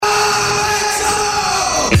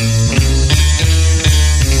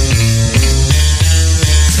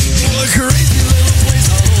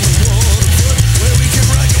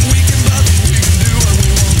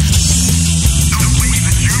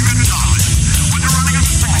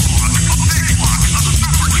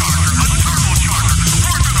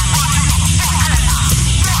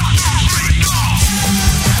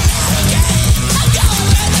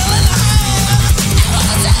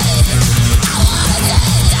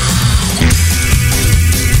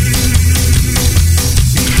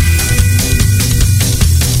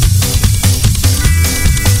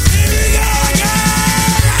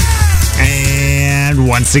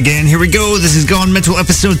once again. Here we go. This is Gone Mental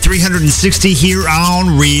episode 360 here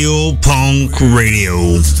on Real Punk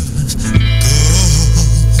Radio.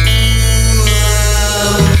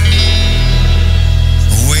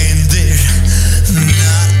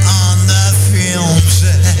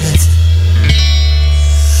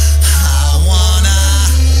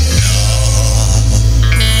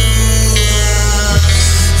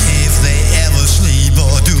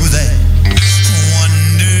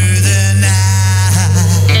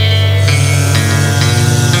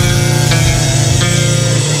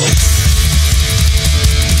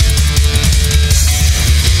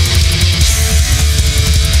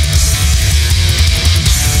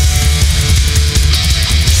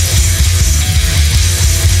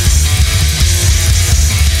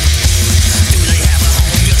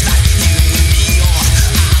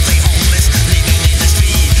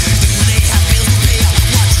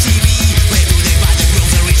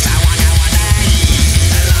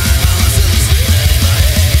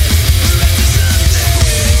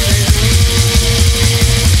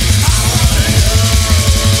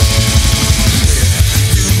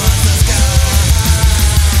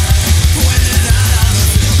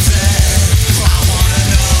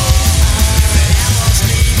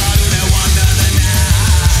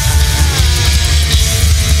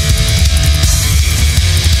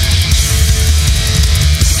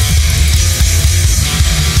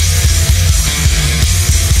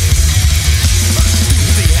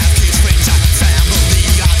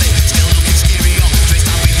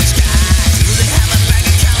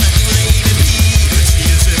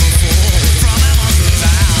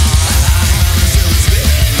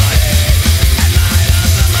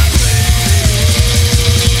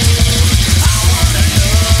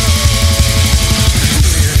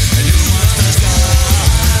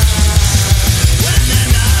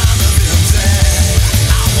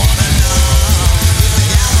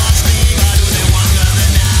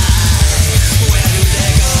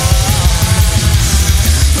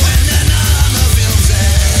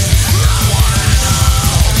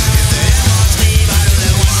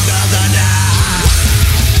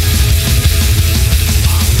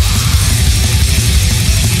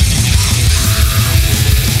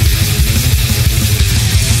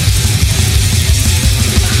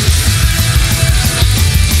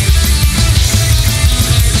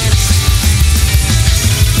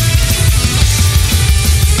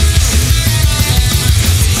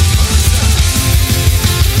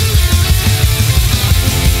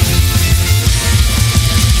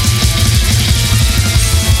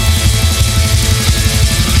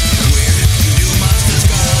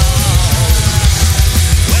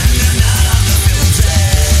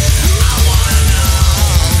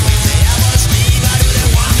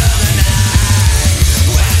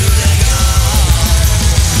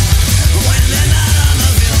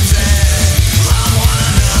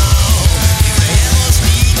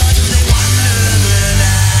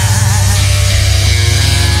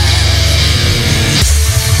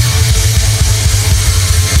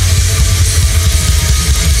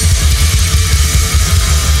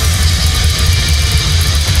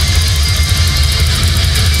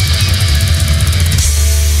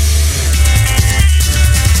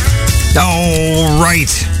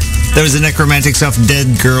 That was the Necromantics off Dead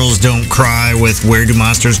Girls Don't Cry with Where Do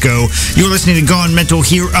Monsters Go? You're listening to Gone Mental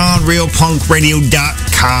here on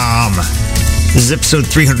RealPunkRadio.com. This is episode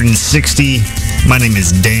 360. My name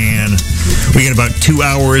is Dan. We got about 2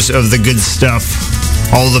 hours of the good stuff.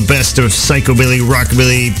 All the best of psychobilly,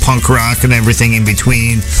 rockabilly, punk rock, and everything in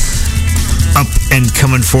between. Up and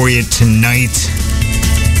coming for you tonight.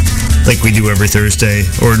 Like we do every Thursday,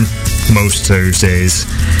 or most Thursdays.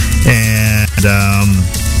 And,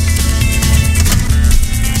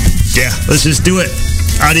 yeah, let's just do it.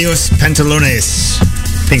 Adios, Pantalones.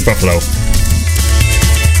 Pink Buffalo.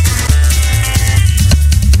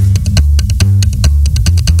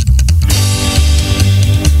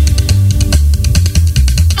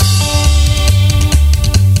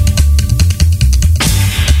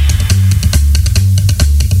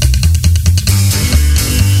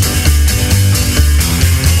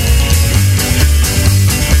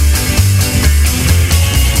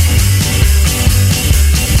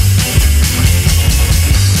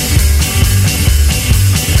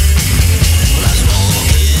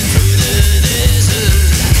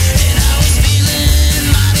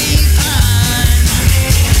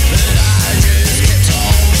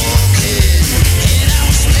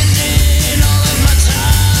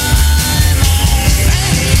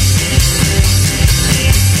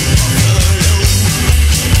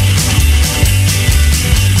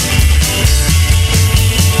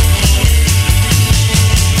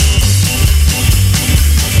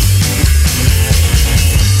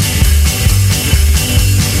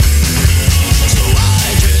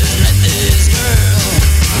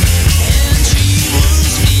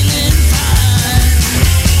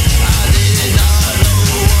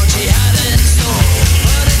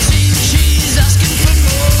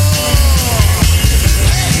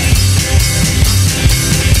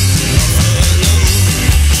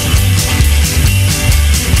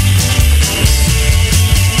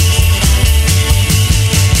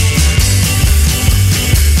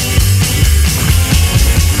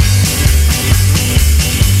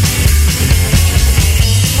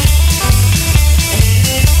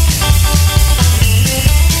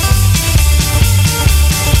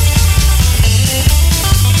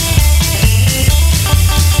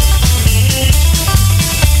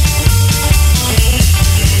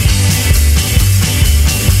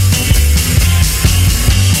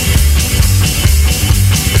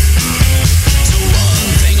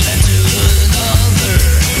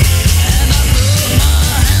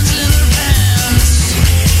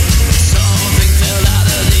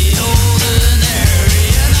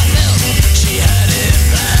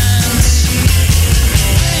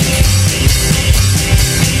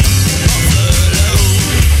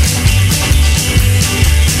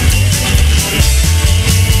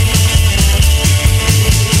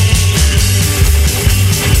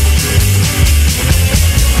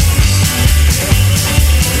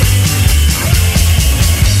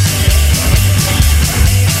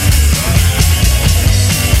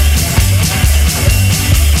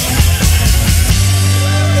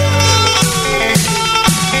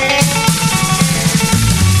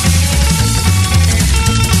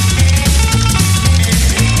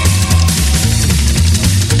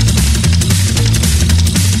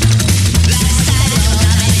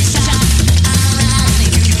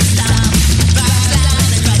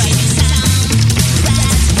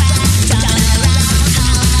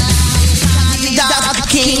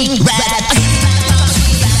 King Rat.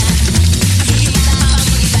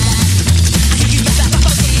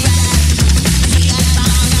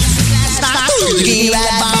 King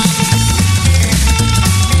Rat.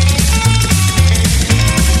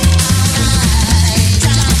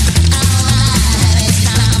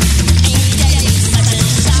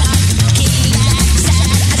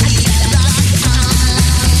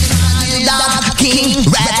 King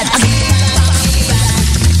Rat.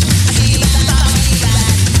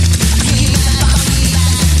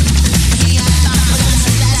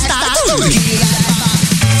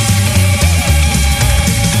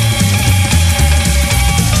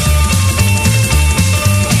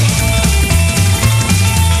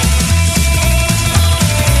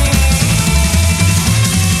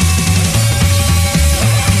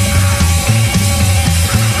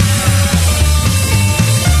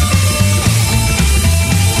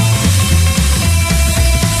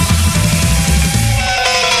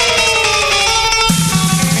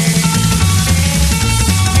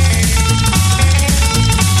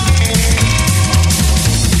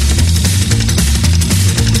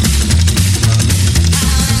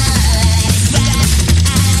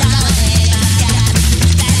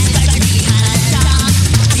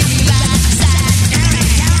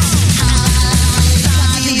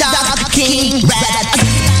 King Rat. King Rat. King Rat.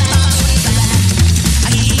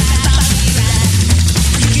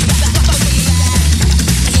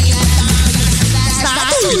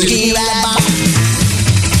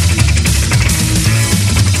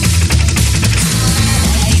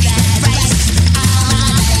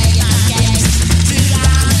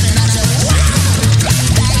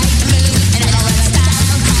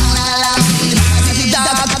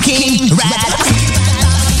 King Rat.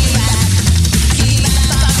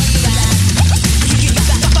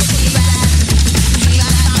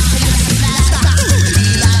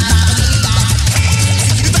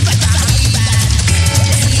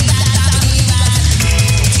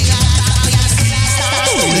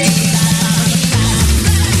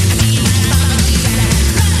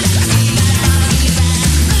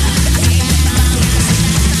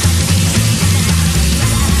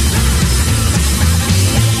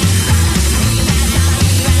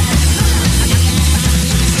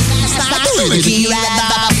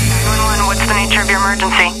 911, what's the nature of your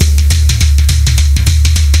emergency?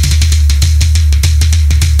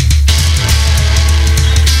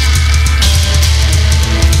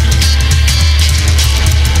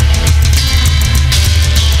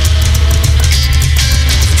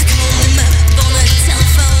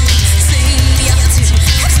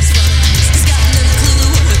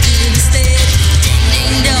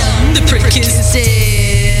 The prick is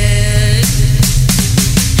dead.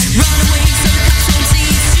 Run away so the cops won't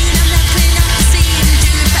see. Soon I'm not clean up the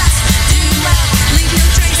scene.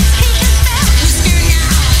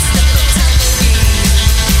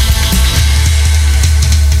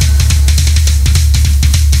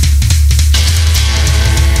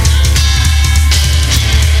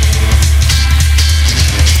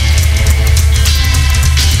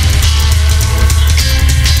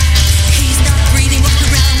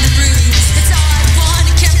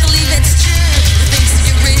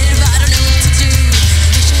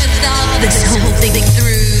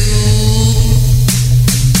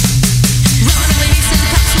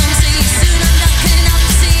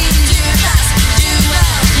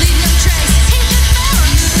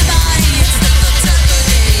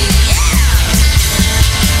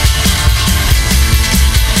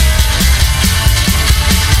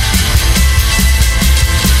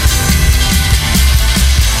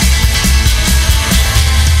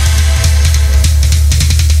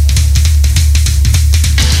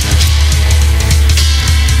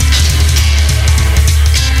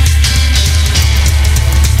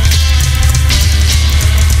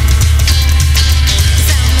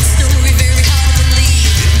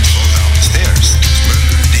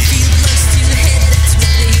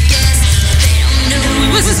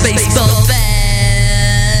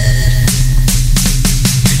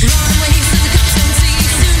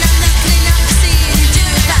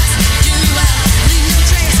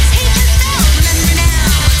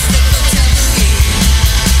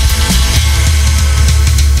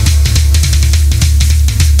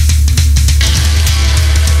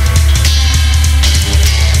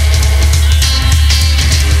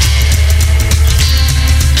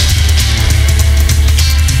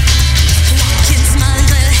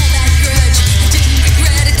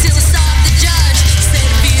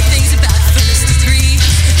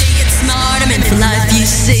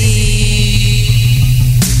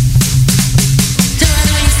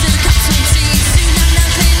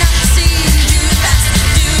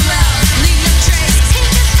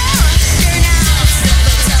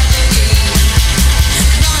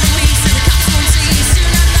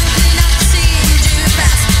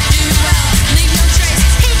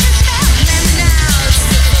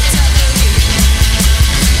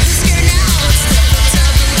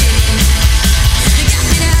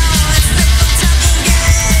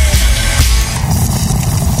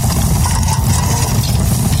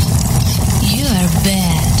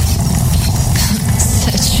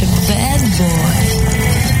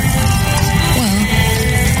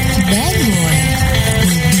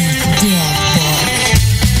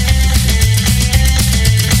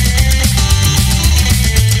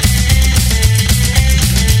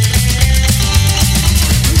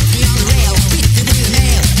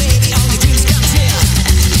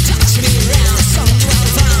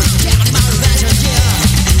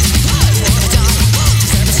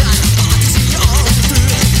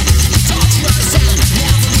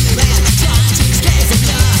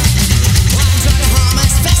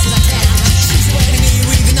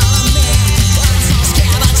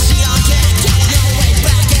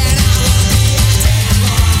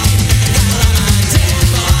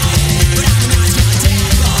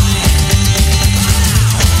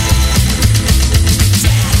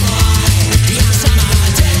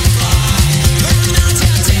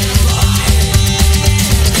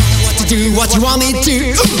 what you want me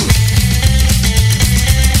to.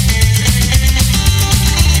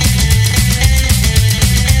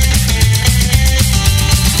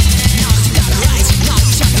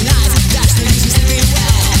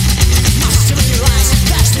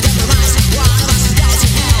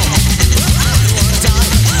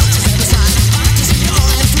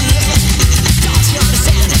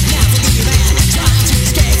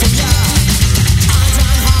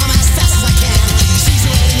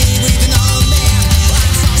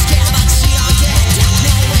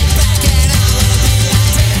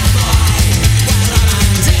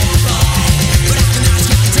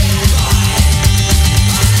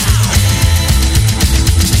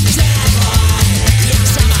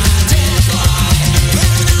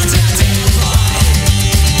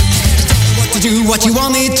 Do what you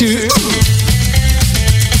want me to.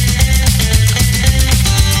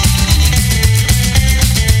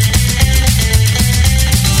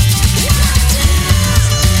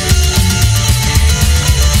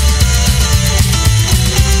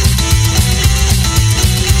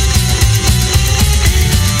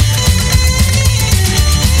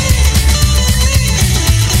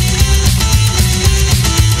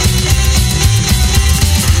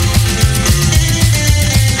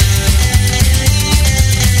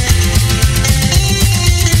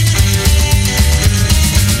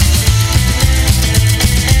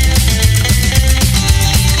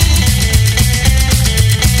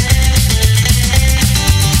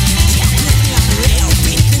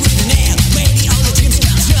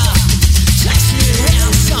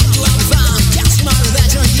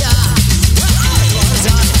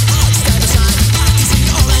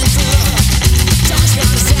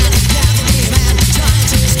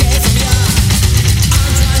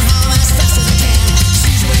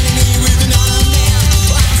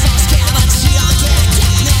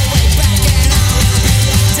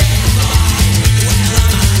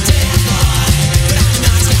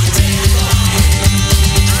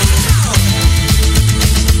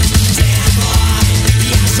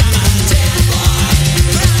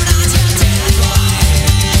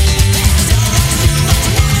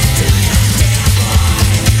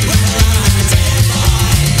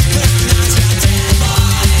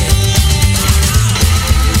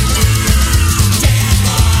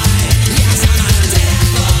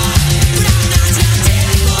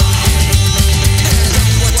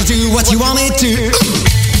 What you want me to.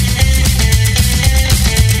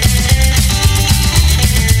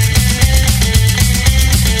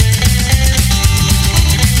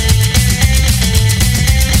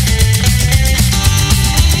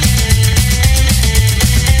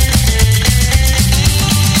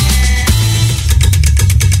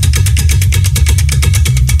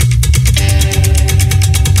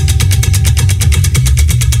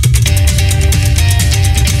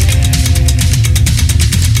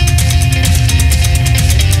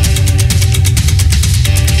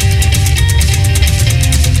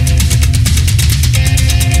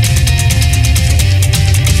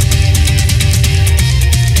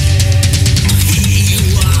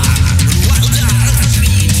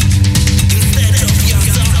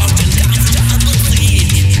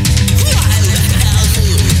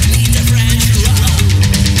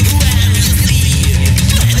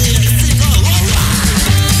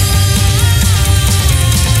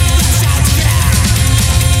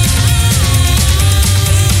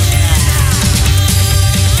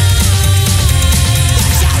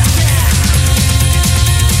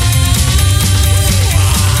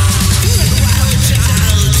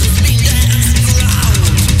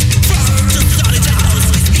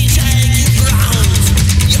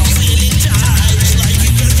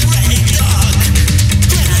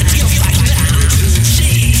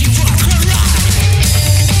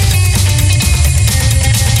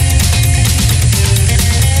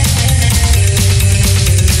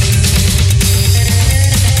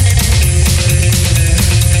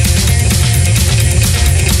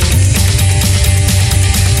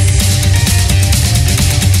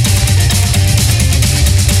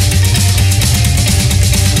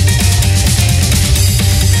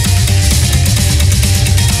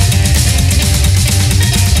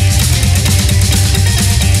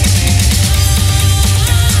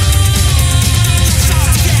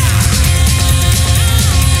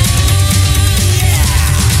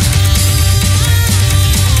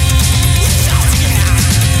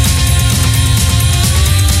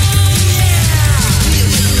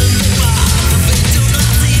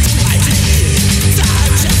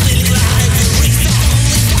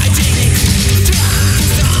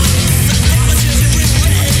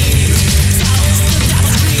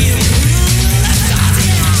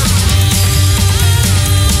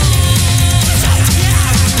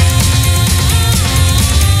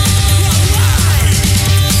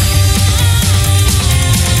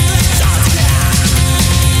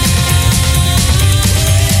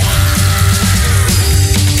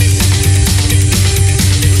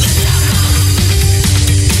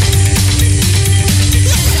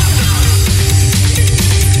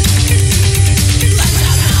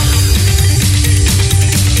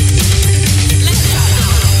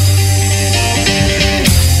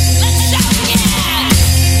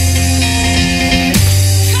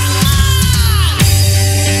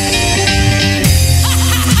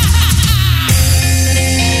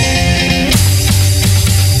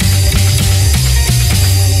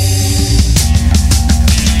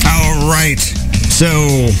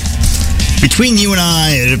 So between you and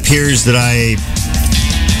I, it appears that I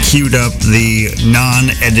queued up the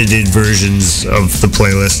non-edited versions of the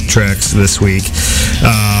playlist tracks this week.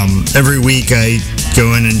 Every week I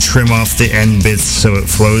go in and trim off the end bits so it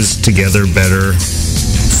flows together better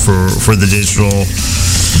for the digital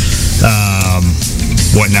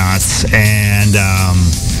whatnots. And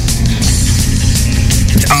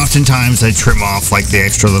oftentimes I trim off like the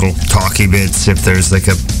extra little talky bits if there's like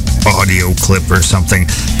a audio clip or something.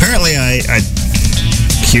 Apparently I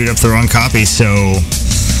queued up the wrong copy, so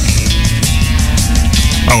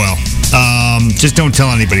oh well. Just don't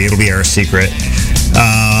tell anybody. It'll be our secret.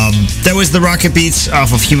 That was the Rocket Beats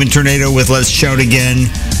off of Human Tornado with Let's Shout Again.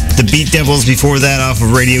 The Beat Devils before that off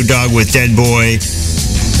of Radio Dog with Dead Boy.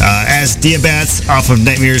 As Diabats off of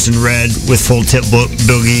Nightmares in Red with Full Tip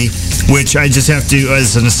Boogie, which I just have to,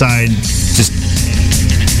 as an aside, just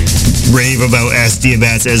rave about As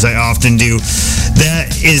Diabats as I often do.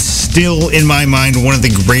 That is still, in my mind, one of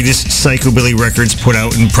the greatest psychobilly records put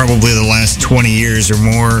out in probably the last 20 years or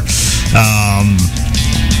more.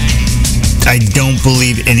 I don't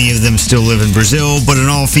believe any of them still live in Brazil, but an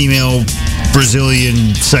all-female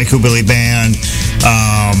Brazilian psychobilly band.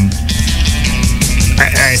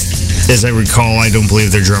 As I recall, I don't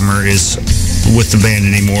believe their drummer is with the band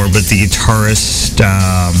anymore, but the guitarist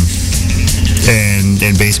and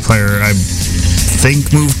bass player, I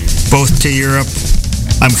think, moved both to Europe.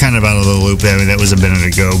 I'm kind of out of the loop. I mean, that was a minute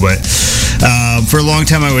ago, but for a long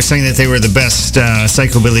time I was saying that they were the best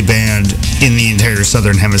psychobilly band in the entire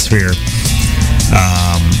Southern Hemisphere.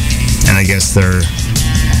 And I guess they're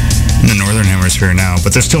in the Northern Hemisphere now,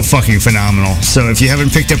 but they're still fucking phenomenal. So if you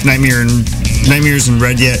haven't picked up Nightmares in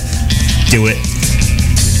Red yet, do it.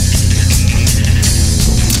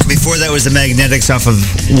 Before that was the Magnetics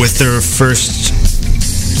with their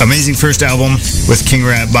amazing first album with King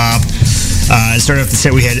Rat Bob. And started off the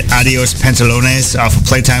set, we had Adios Pantalones off of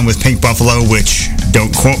Playtime with Pink Buffalo, which,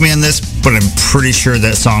 don't quote me on this, but I'm pretty sure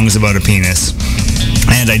that song's about a penis.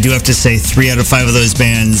 And I do have to say 3 out of 5 of those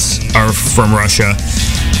bands are from Russia.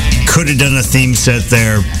 Could have done a theme set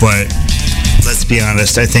there, but let's be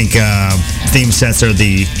honest, I think theme sets are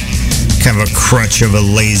the kind of a crutch of a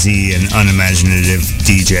lazy and unimaginative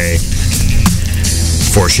DJ.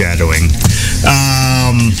 Foreshadowing.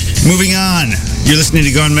 Moving on. You're listening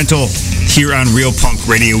to Gone Mental here on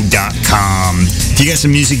RealPunkRadio.com. If you got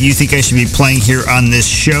some music you think I should be playing here on this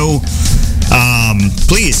show,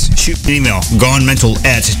 please shoot me an email,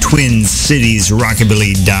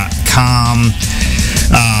 gonmental@twincitiesrockabilly.com.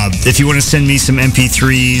 If you want to send me some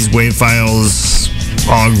MP3s, WAV files,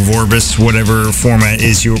 OGG, Vorbis, whatever format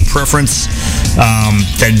is your preference,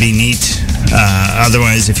 that'd be neat.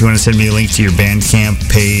 Otherwise, if you want to send me a link to your Bandcamp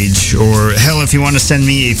page, or hell, if you want to send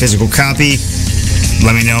me a physical copy,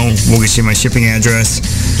 let me know. We'll get you my shipping address.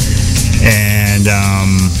 And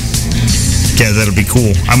yeah, that'll be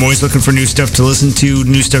cool. I'm always looking for new stuff to listen to,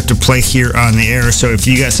 new stuff to play here on the air. So if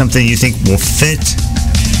you got something you think will fit,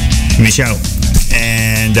 give me a shout.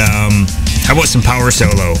 And how about some Power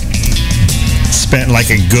Solo? Spent like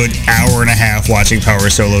a good hour and a half watching Power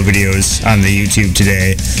Solo videos on the YouTube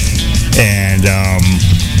today. And yeah,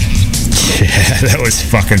 that was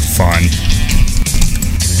fucking fun.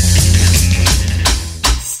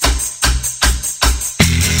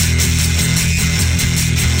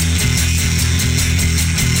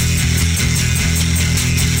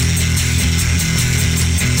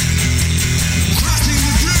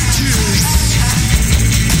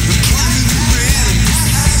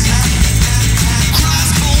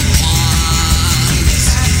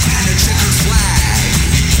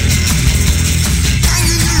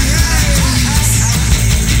 Hanging your head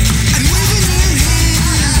and waving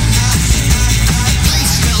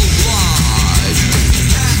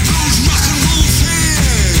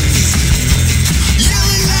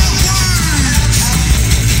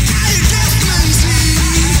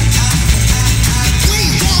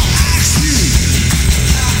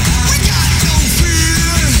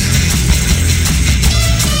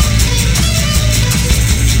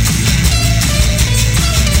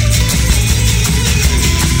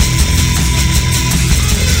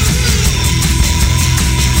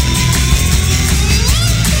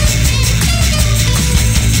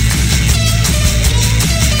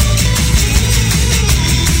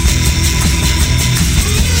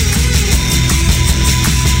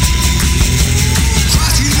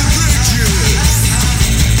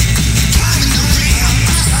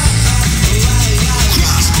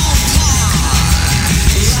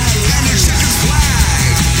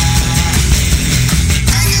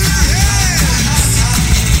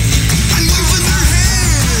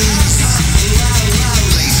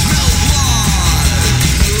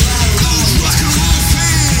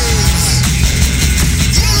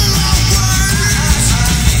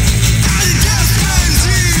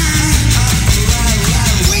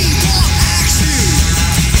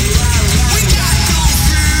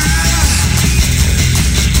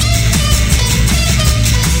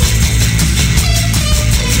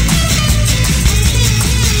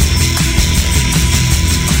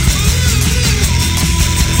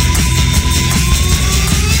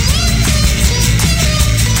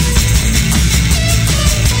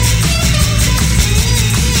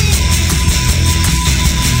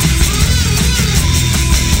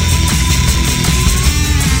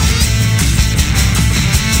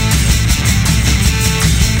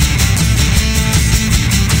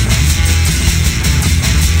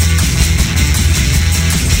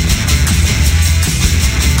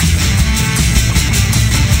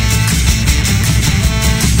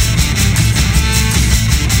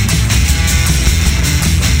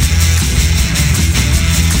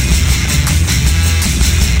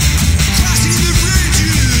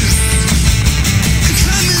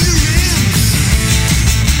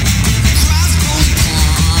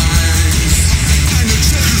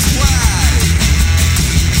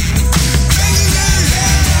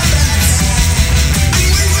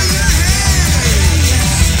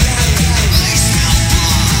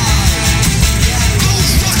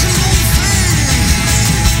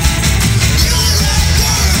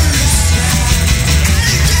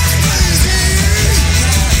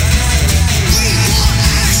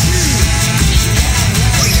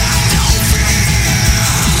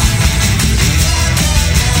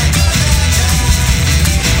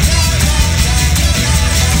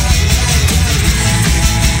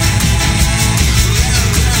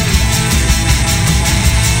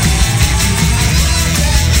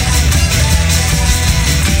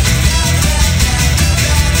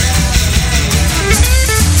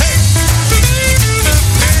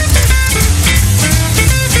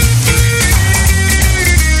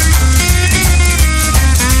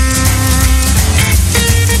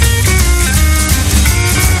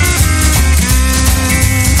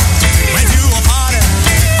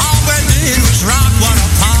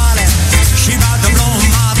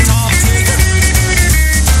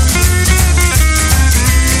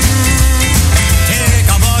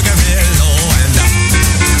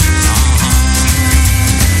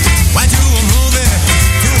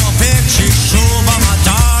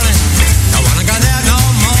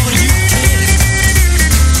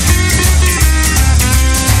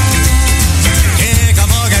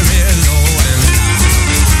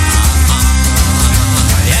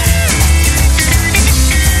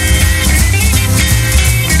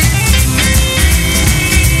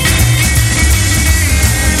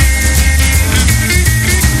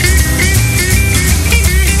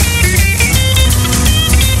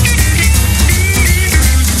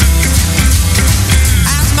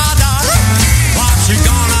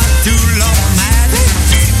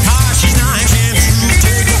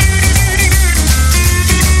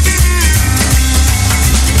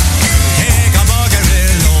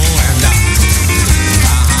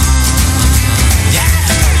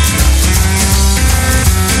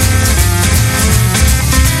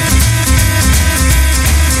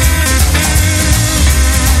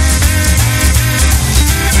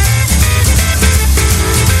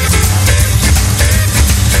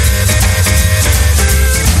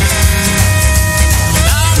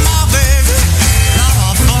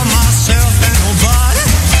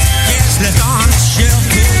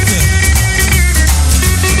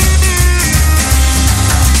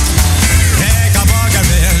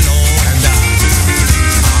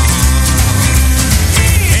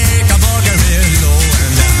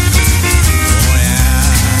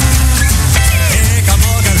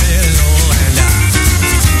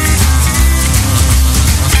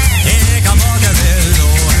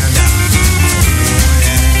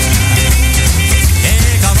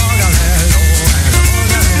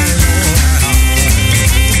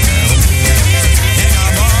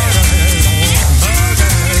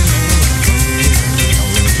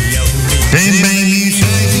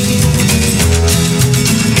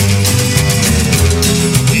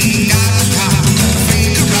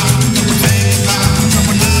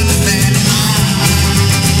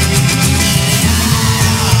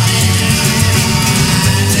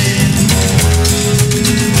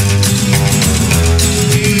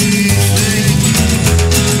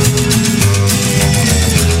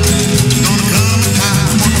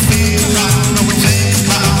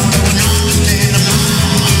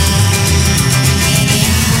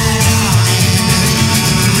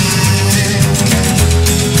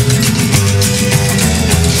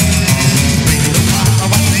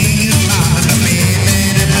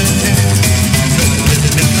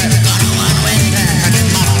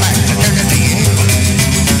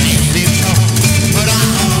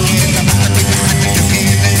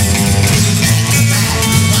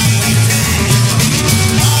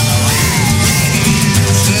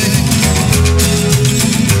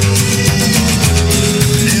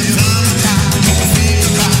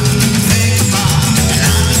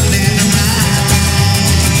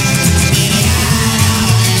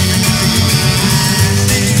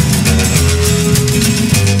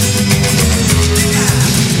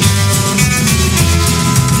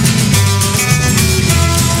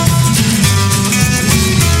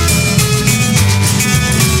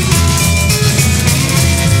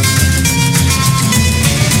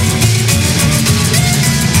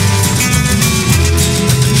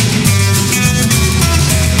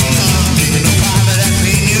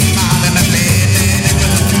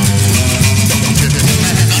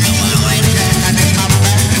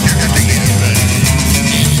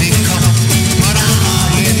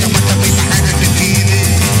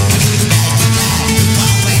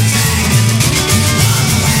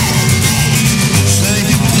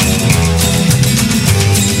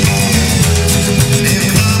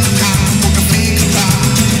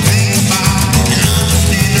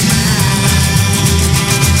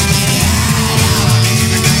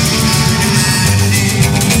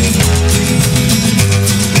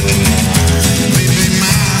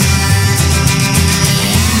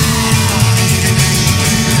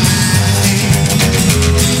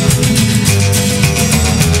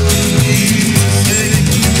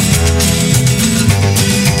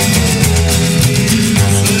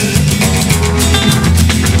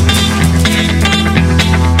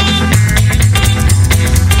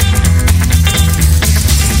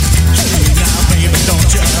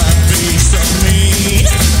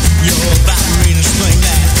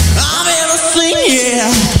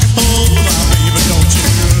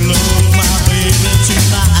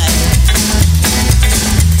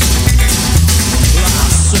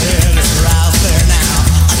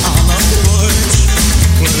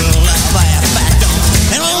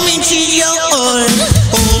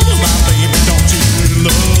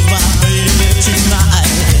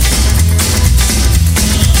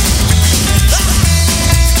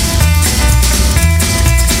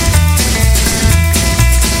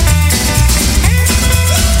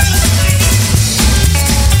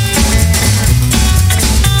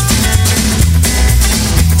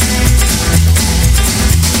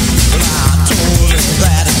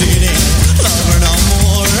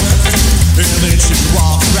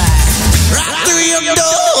your door.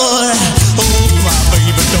 Oh, my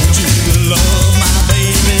baby, don't you love my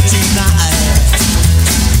baby tonight?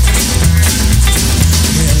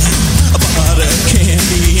 Well, butter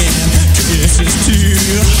candy and kisses too.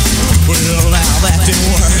 Well, now that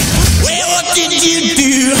didn't work. Well, what did you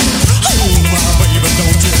do? Oh, my baby,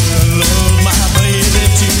 don't you love my baby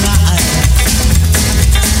tonight?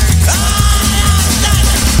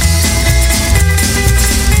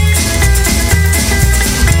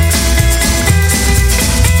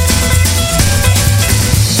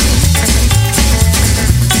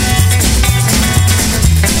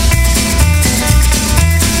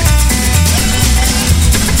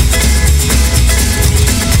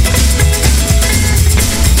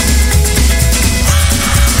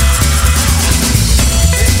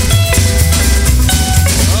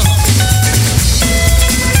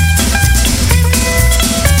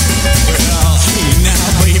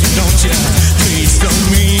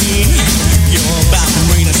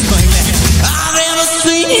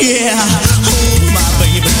 Yeah, oh my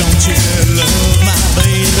baby, don't you love my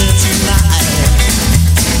baby tonight?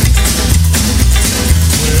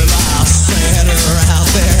 Well, I set her out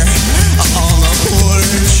there on the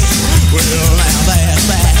porch. Well, now that's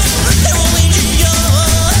that. It won't lead you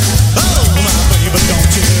young. Oh my baby,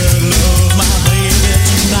 don't you love my baby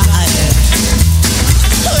tonight?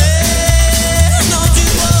 Well, don't you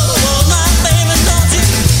love my baby? Don't you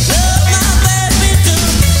love my baby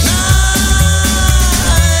tonight?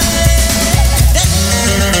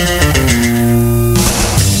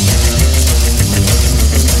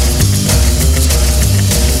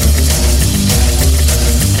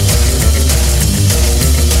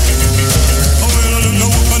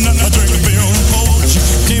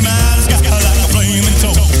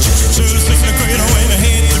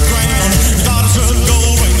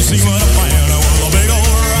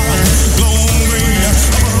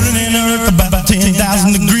 About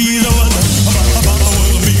 10,000 degrees.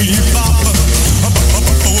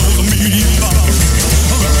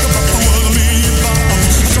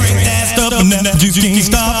 Drink that stuff and then that juice can't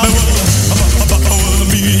stop.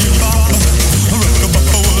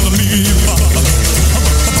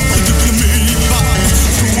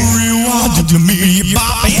 You me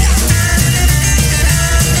pop, yeah.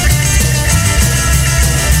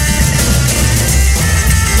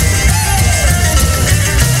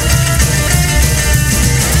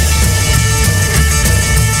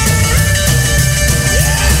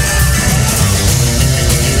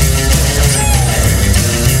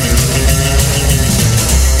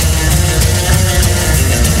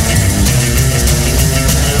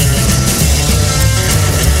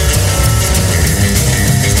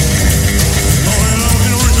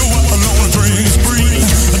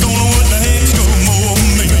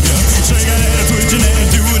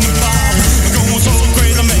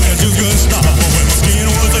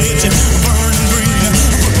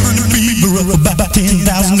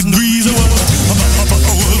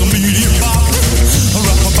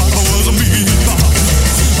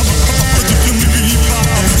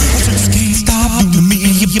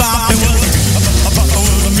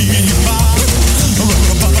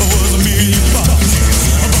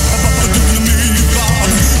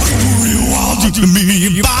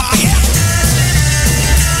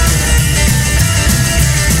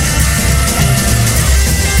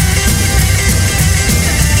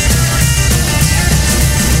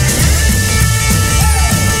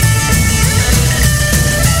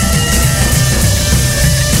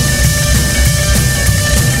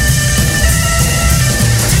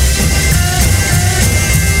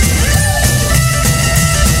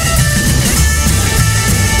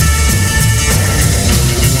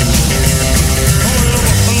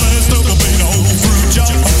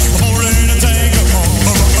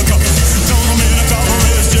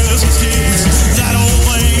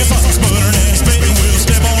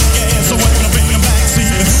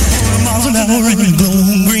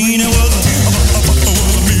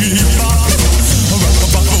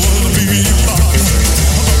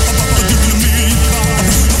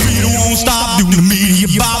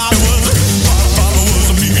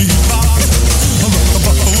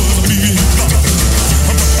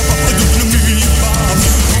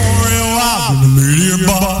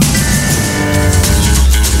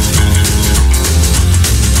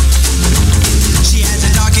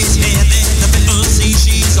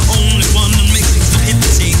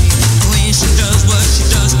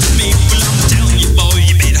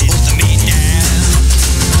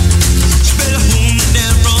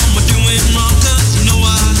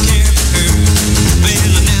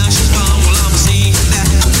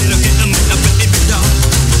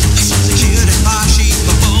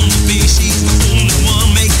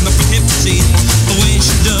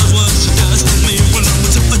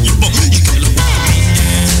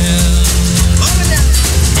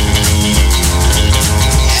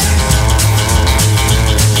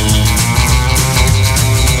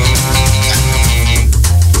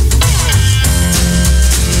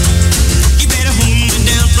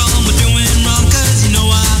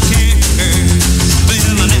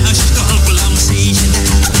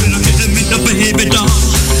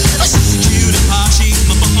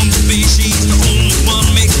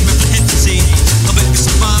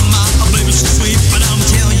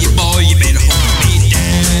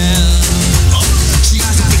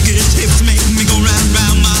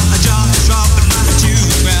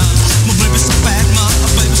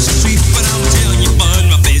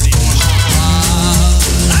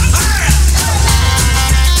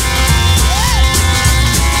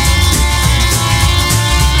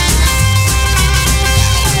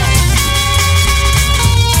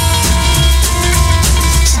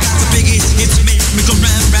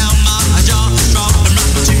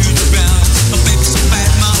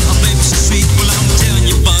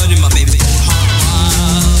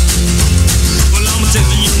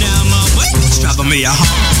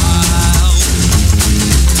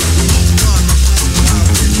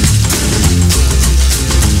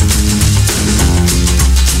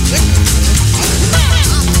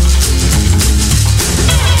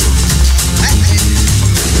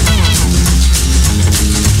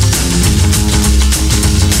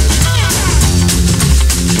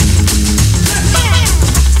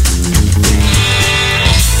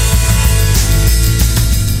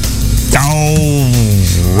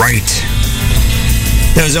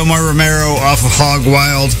 That was Omar Romero off of Hog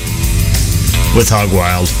Wild with Hog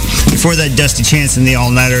Wild. Before that, Dusty Chance and the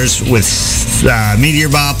All-Nighters with Meteor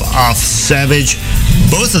Bop off Savage.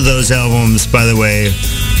 Both of those albums, by the way,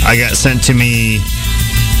 I got sent to me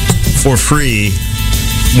for free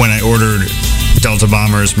when I ordered Delta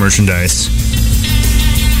Bombers merchandise.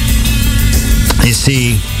 You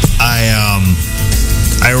see,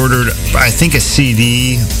 I ordered, I think, a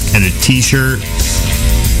CD and a t-shirt,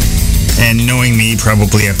 and knowing me,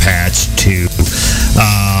 probably a patch too.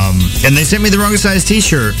 And they sent me the wrong size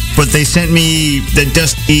t-shirt, but they sent me the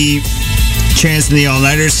Dusty Chance and the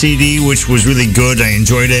All-Nighters CD, which was really good. I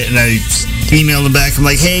enjoyed it, and I emailed them back. I'm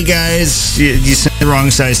like, hey guys, you sent the wrong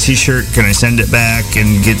size t-shirt. Can I send it back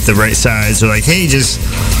and get the right size? They're like, hey, just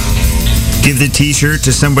give the t-shirt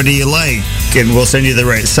to somebody you like, and we'll send you the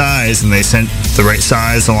right size. And they sent the right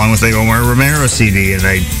size along with the Omar Romero CD, and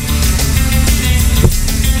I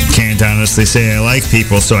can't honestly say I like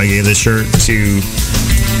people, so I gave the shirt to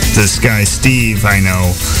this guy Steve I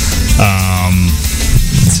know.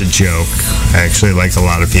 It's a joke. I actually like a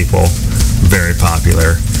lot of people. Very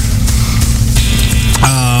popular.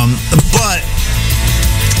 But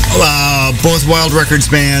both Wild Records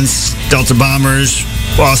bands, Delta Bombers,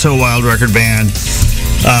 also a Wild Record band.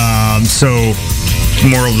 So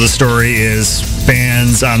moral of the story is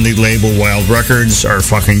bands on the label Wild Records are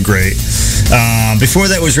fucking great. Before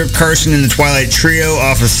that was Rip Carson and the Twilight Trio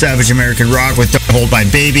off of Savage American Rock with Don't Hold My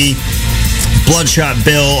Baby. Bloodshot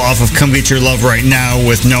Bill off of Come Get Your Love Right Now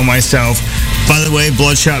with Know Myself. By the way,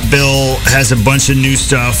 Bloodshot Bill has a bunch of new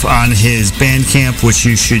stuff on his Bandcamp, which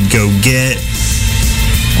you should go get.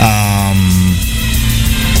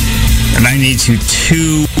 And I need to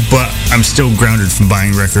too, but I'm still grounded from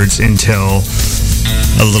buying records until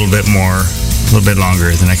a little bit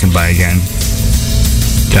longer than I can buy again.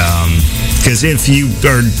 Because if you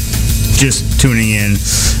are just tuning in,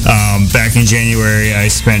 back in January, I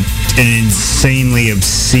spent an insanely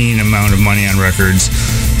obscene amount of money on records,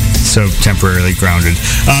 so temporarily grounded.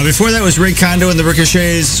 Before that was Ray Kondo and the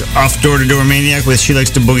Ricochets off Door to Door Maniac with She Likes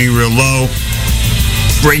to Boogie Real Low.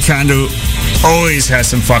 Ray Kondo always has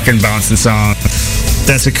some fucking bouncing songs.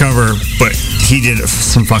 That's a cover, but he did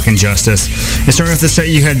some fucking justice. And starting off the set,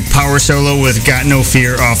 you had Power Solo with Got No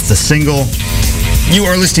Fear off the single. You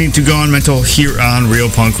are listening to Gone Mental here on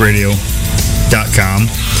RealPunkRadio.com.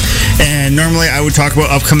 And normally I would talk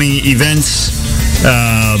about upcoming events,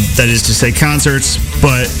 that is to say concerts,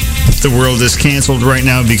 but the world is canceled right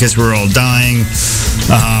now because we're all dying.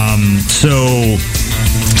 So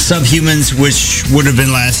Subhumans, which would have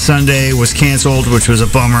been last Sunday, was canceled, which was a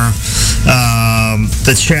bummer.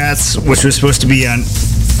 The Chats, which was supposed to be on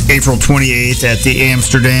April 28th at the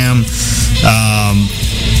Amsterdam,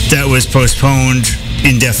 that was postponed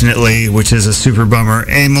indefinitely, which is a super bummer.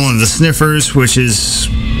 Amyl and the Sniffers, which was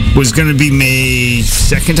going to be May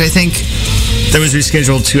 2nd, I think. That was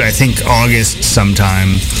rescheduled to, I think, August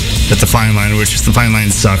sometime at the Fine Line, which the Fine Line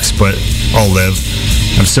sucks, but I'll live.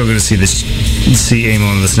 I'm still going to see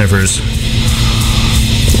Amyl and the Sniffers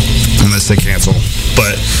unless they cancel.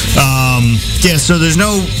 But yeah, so there's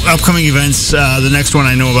no upcoming events. The next one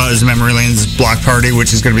I know about is Memoryland's Block Party,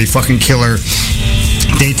 which is going to be fucking killer.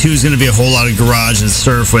 Day 2 is going to be a whole lot of garage and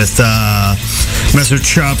surf with Messer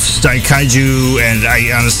Chops, Daikaiju, and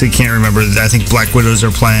I honestly can't remember. I think Black Widows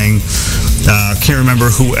are playing. Can't remember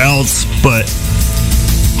who else, but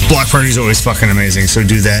Block Party is always fucking amazing, so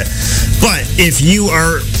do that. But if you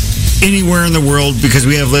are anywhere in the world, because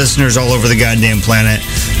we have listeners all over the goddamn planet,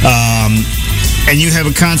 and you have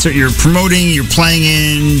a concert you're promoting, you're playing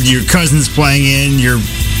in, your cousin's playing in, your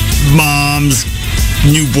mom's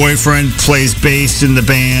new boyfriend plays bass in the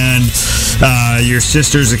band, your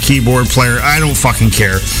sister's a keyboard player, I don't fucking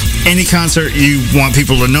care. Any concert you want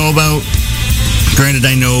people to know about, granted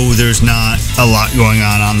I know there's not a lot going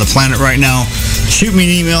on the planet right now, shoot me an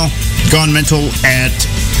email,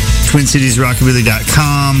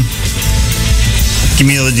 gonemental@twincitiesrockabilly.com. Give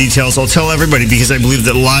me all the details. I'll tell everybody because I believe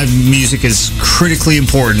that live music is critically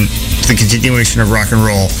important to the continuation of rock and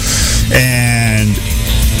roll. And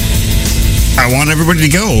I want everybody to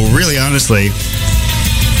go, really, honestly.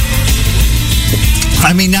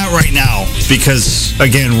 I mean, not right now, because,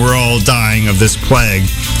 again, we're all dying of this plague.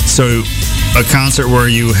 So a concert where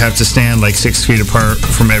you have to stand like 6 feet apart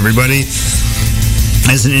from everybody,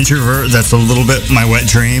 as an introvert, that's a little bit my wet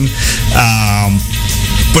dream.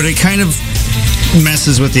 But it kind of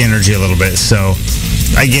messes with the energy a little bit, so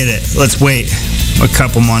I get it. Let's wait a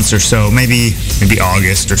couple months or so, maybe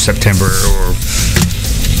August or September or,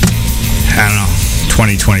 I don't know,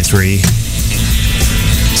 2023.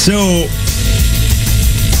 So,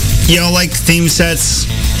 y'all like theme sets?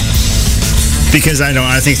 because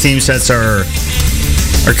I think theme sets are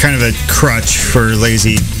kind of a crutch for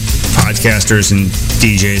lazy podcasters and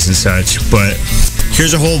DJs and such. But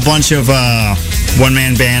here's a whole bunch of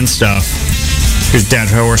one-man band stuff. Here's Dead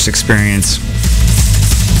Horse Experience.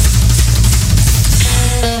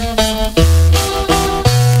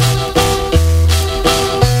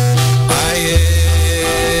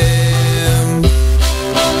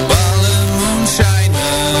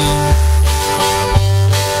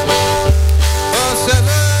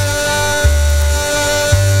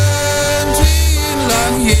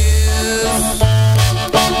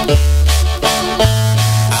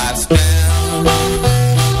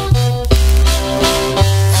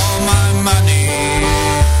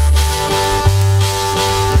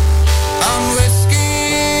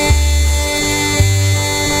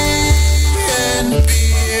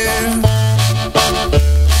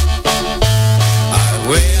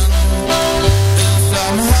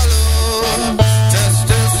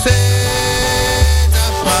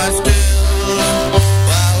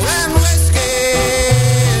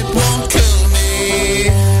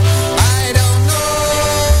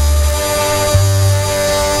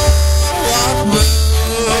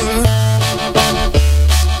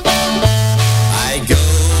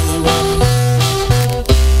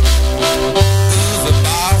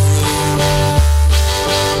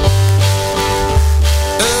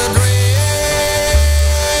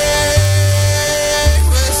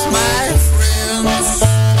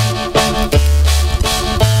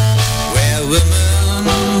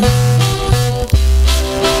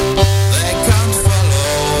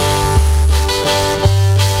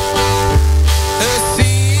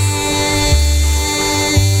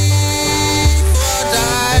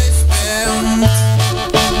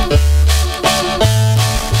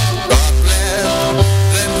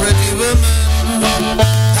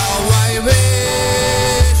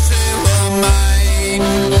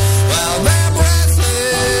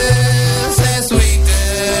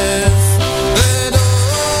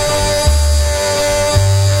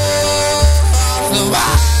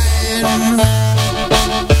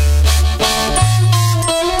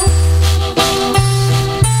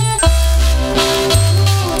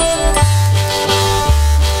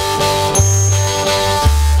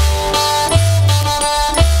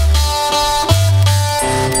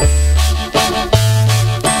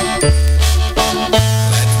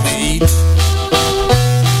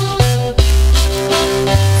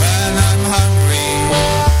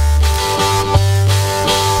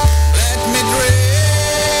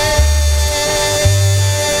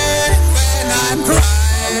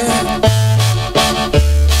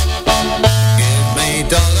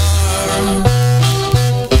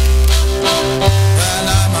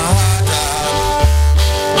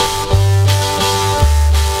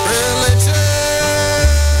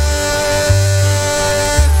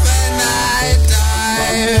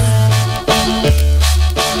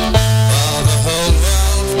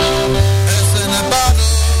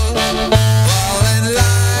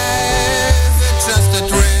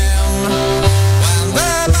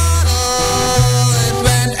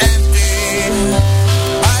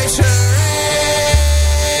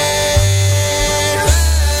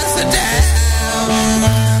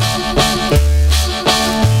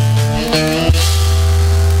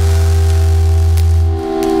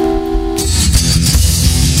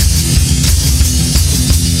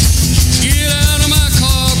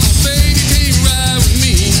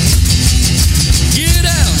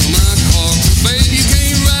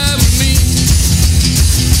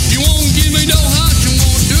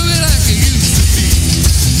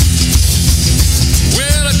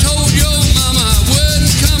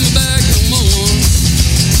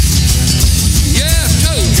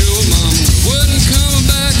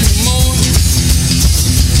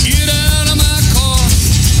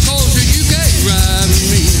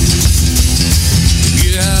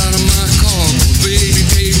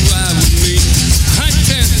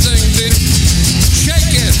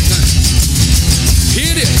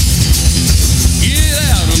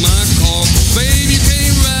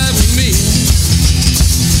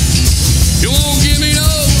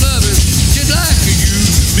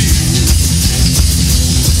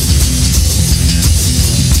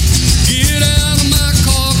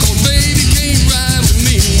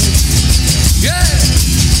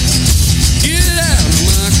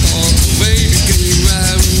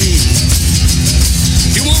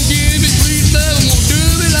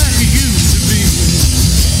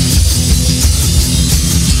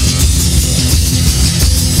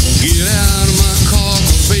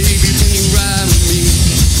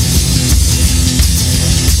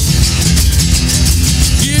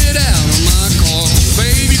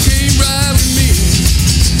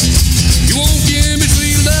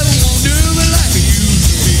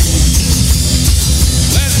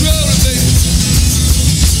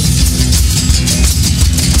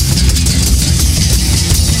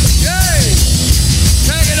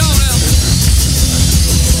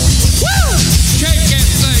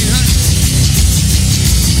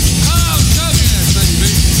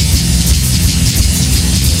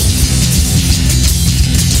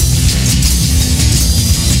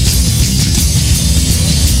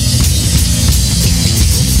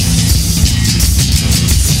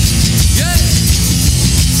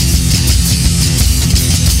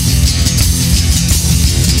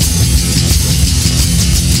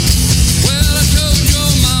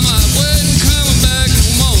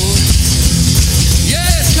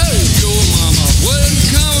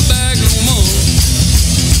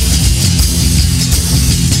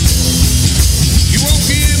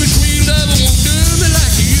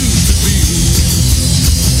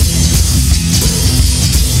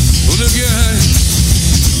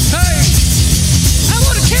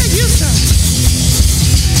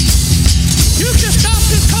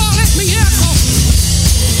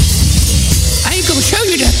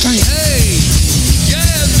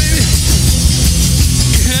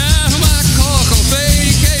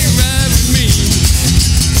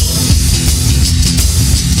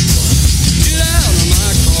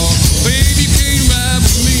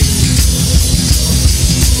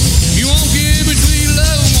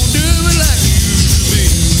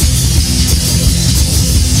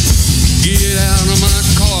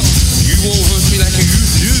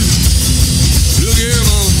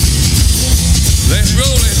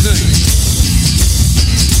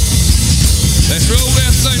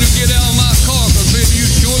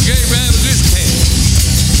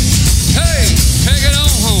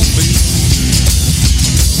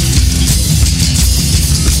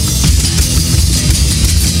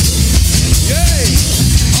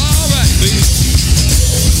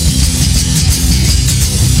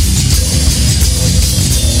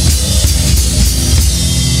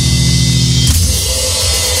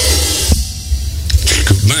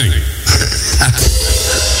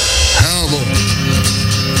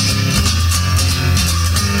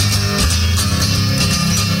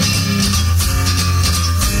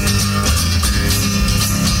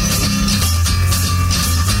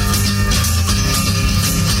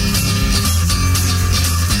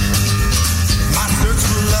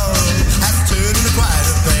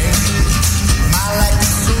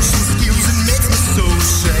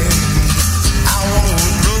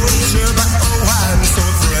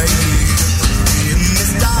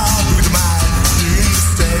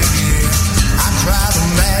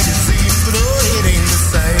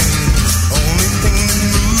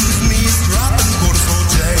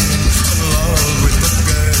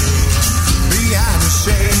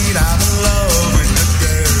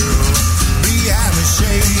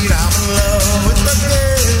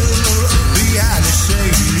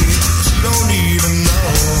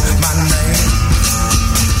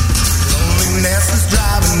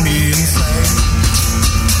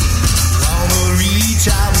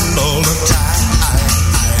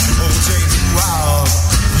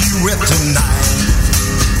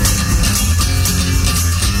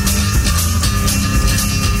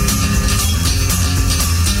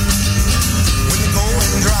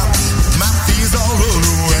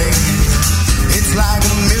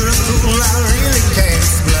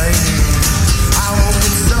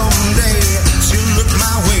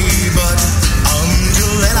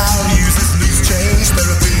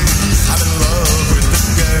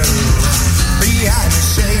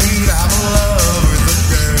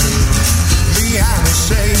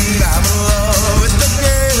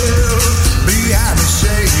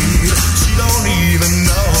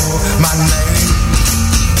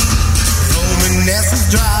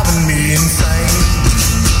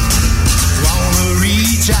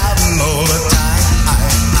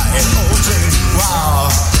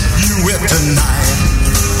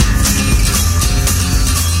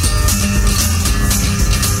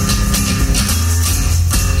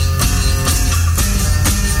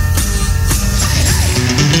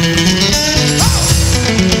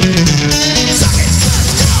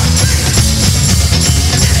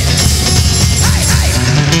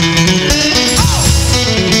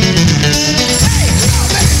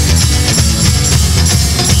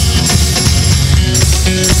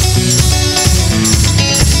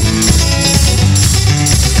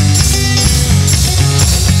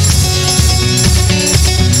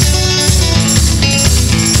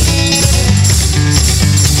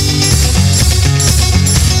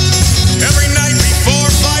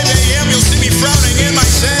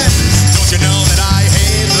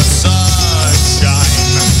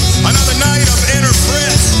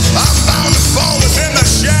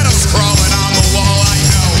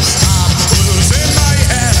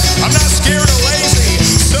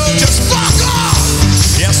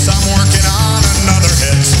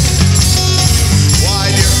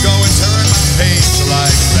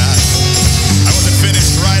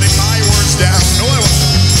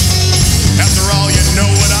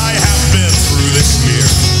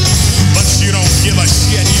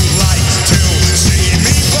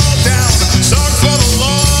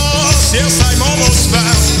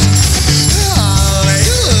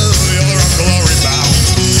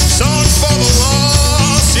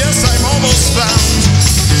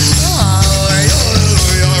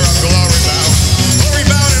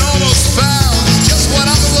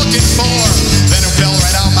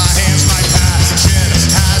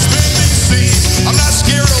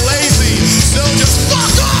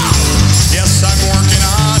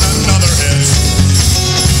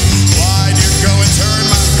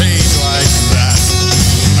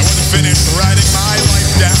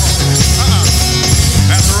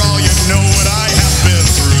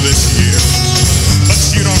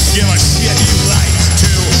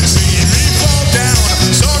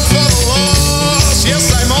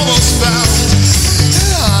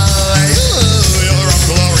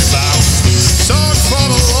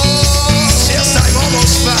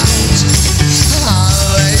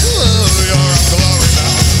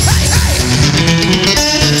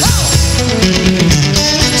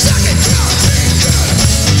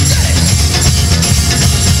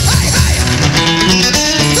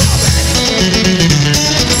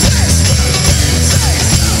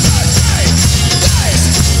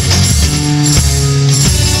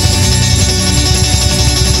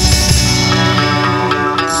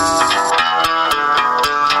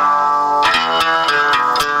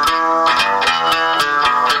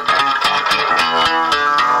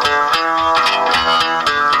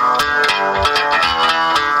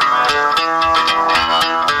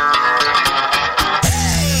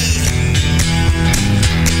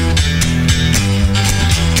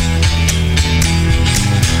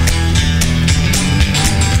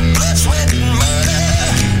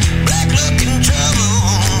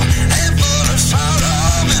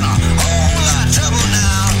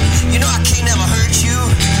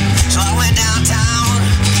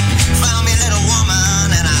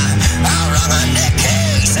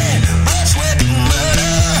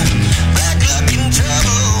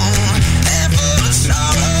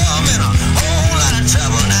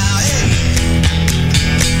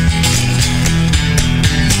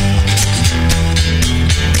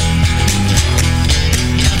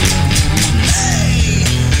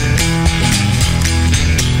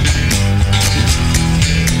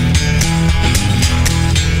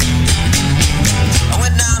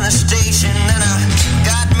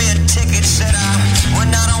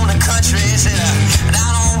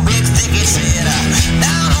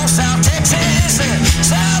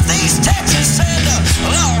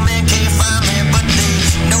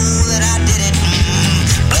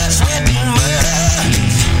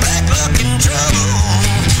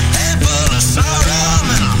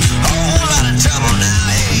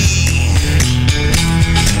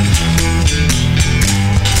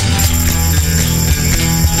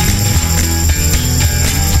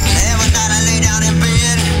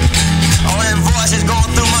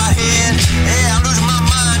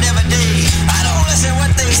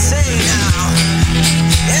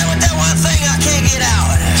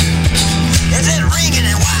 singing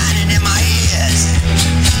and whining in my ears.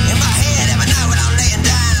 In my head every night when I'm laying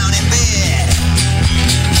down in bed.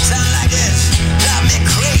 Sound like this, drive me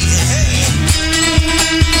crazy, hey.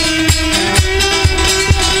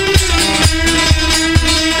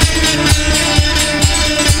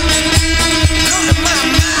 Losing my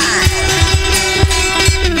mind.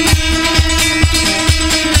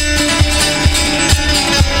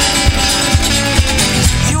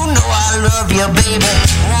 You know I love you, baby.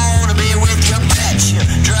 Wanna be with you, pet you.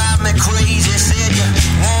 Drive me crazy, said you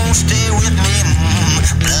won't stay with me.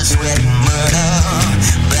 Blood, sweat, and murder.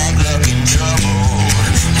 Black luck and trouble.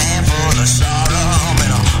 Handful of sorrow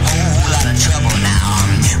and a whole lot of trouble now.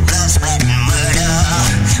 Blood, sweat, and murder.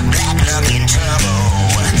 Black luck and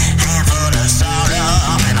trouble. Handful of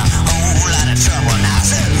sorrow and a whole lot of trouble now.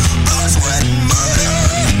 Said blood, sweat, and murder.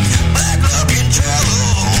 Black luck and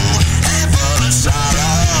trouble. Handful of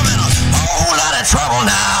sorrow and a whole lot of trouble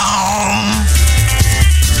now.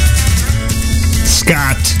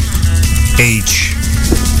 Scott H.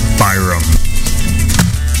 Byram.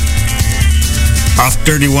 Off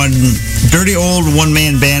Dirty Old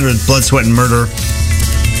One-Man Band with Blood, Sweat, and Murder.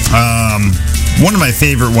 One of my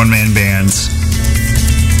favorite one-man bands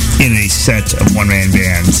in a set of one-man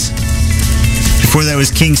bands. Before that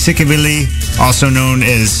was King Sickabilly, also known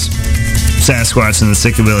as Sasquatch and the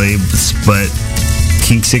Sickabillies, but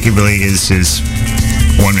King Sickabilly is his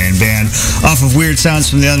one-man band. Off of Weird Sounds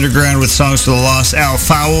from the Underground with Songs for the Lost, Al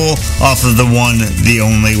Fowl. Off of The One, The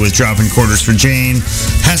Only with Dropping Quarters for Jane.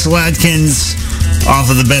 Hassel Adkins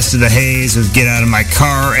off of The Best of the Haze with Get Out of My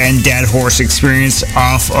Car. And Dad Horse Experience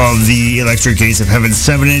off of the Electric Gates of Heaven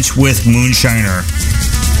 7-inch with Moonshiner.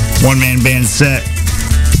 One-man band set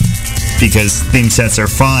because theme sets are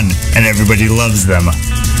fun and everybody loves them.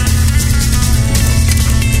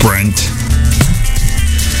 Brent.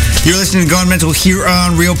 You're listening to Gone Mental here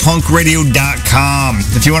on RealPunkRadio.com.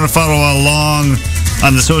 If you want to follow along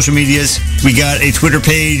on the social medias, we got a Twitter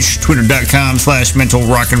page,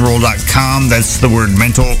 twitter.com/mentalrockandroll.com. That's the word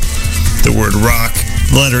mental, the word rock.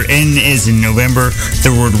 The letter N is in November,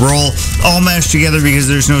 the word roll, all mashed together because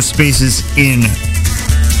there's no spaces in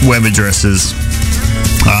web addresses.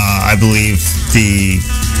 I believe the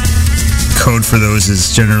code for those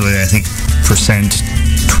is generally, I think,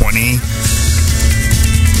 %20.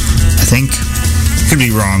 I think. Could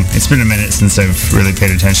be wrong. It's been a minute since I've really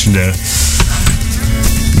paid attention to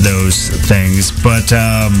those things. But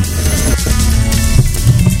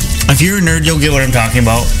if you're a nerd, you'll get what I'm talking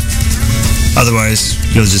about. Otherwise,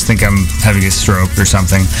 you'll just think I'm having a stroke or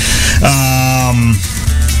something.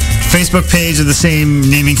 Facebook page of the same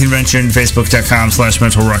naming convention,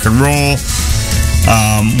 facebook.com/mentalrockandroll.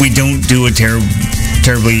 We don't do a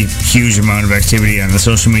terribly huge amount of activity on the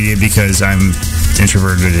social media because I'm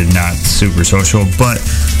introverted and not super social, but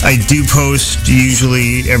I do post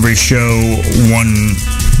usually every show one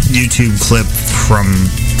YouTube clip from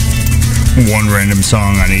one random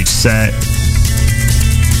song on each set.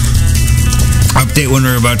 Update when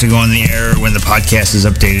we're about to go on the air, when the podcast is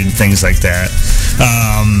updated, things like that.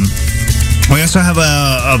 We also have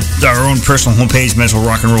our own personal homepage,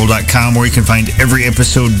 mentalrockandroll.com, where you can find every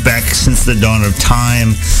episode back since the dawn of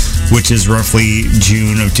time, which is roughly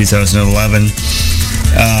June of 2011.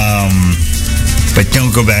 But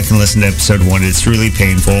don't go back and listen to episode 1. It's really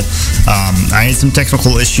painful. I had some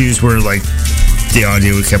technical issues where, like, the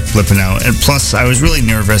audio kept flipping out. And plus, I was really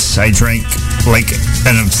nervous. I drank, like,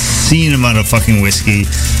 an obscene amount of fucking whiskey.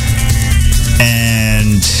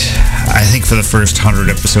 And I think for the first 100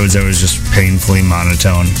 episodes, I was just painfully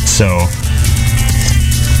monotone. So,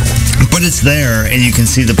 but it's there, and you can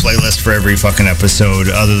see the playlist for every fucking episode,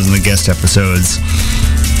 other than the guest episodes.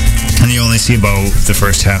 And you only see about the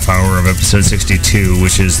first half hour of episode 62,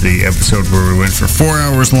 which is the episode where we went for 4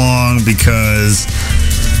 hours long because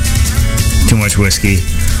too much whiskey.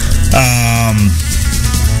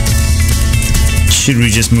 Should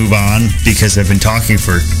we just move on? Because I've been talking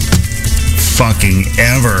for fucking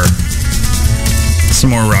ever. Some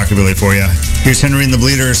more rockabilly for you. Here's Henry and the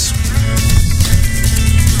Bleeders.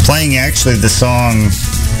 Playing actually the song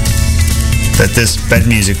that this bed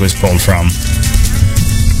music was pulled from.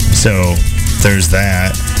 So there's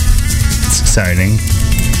that. It's exciting.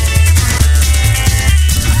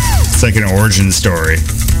 It's like an origin story.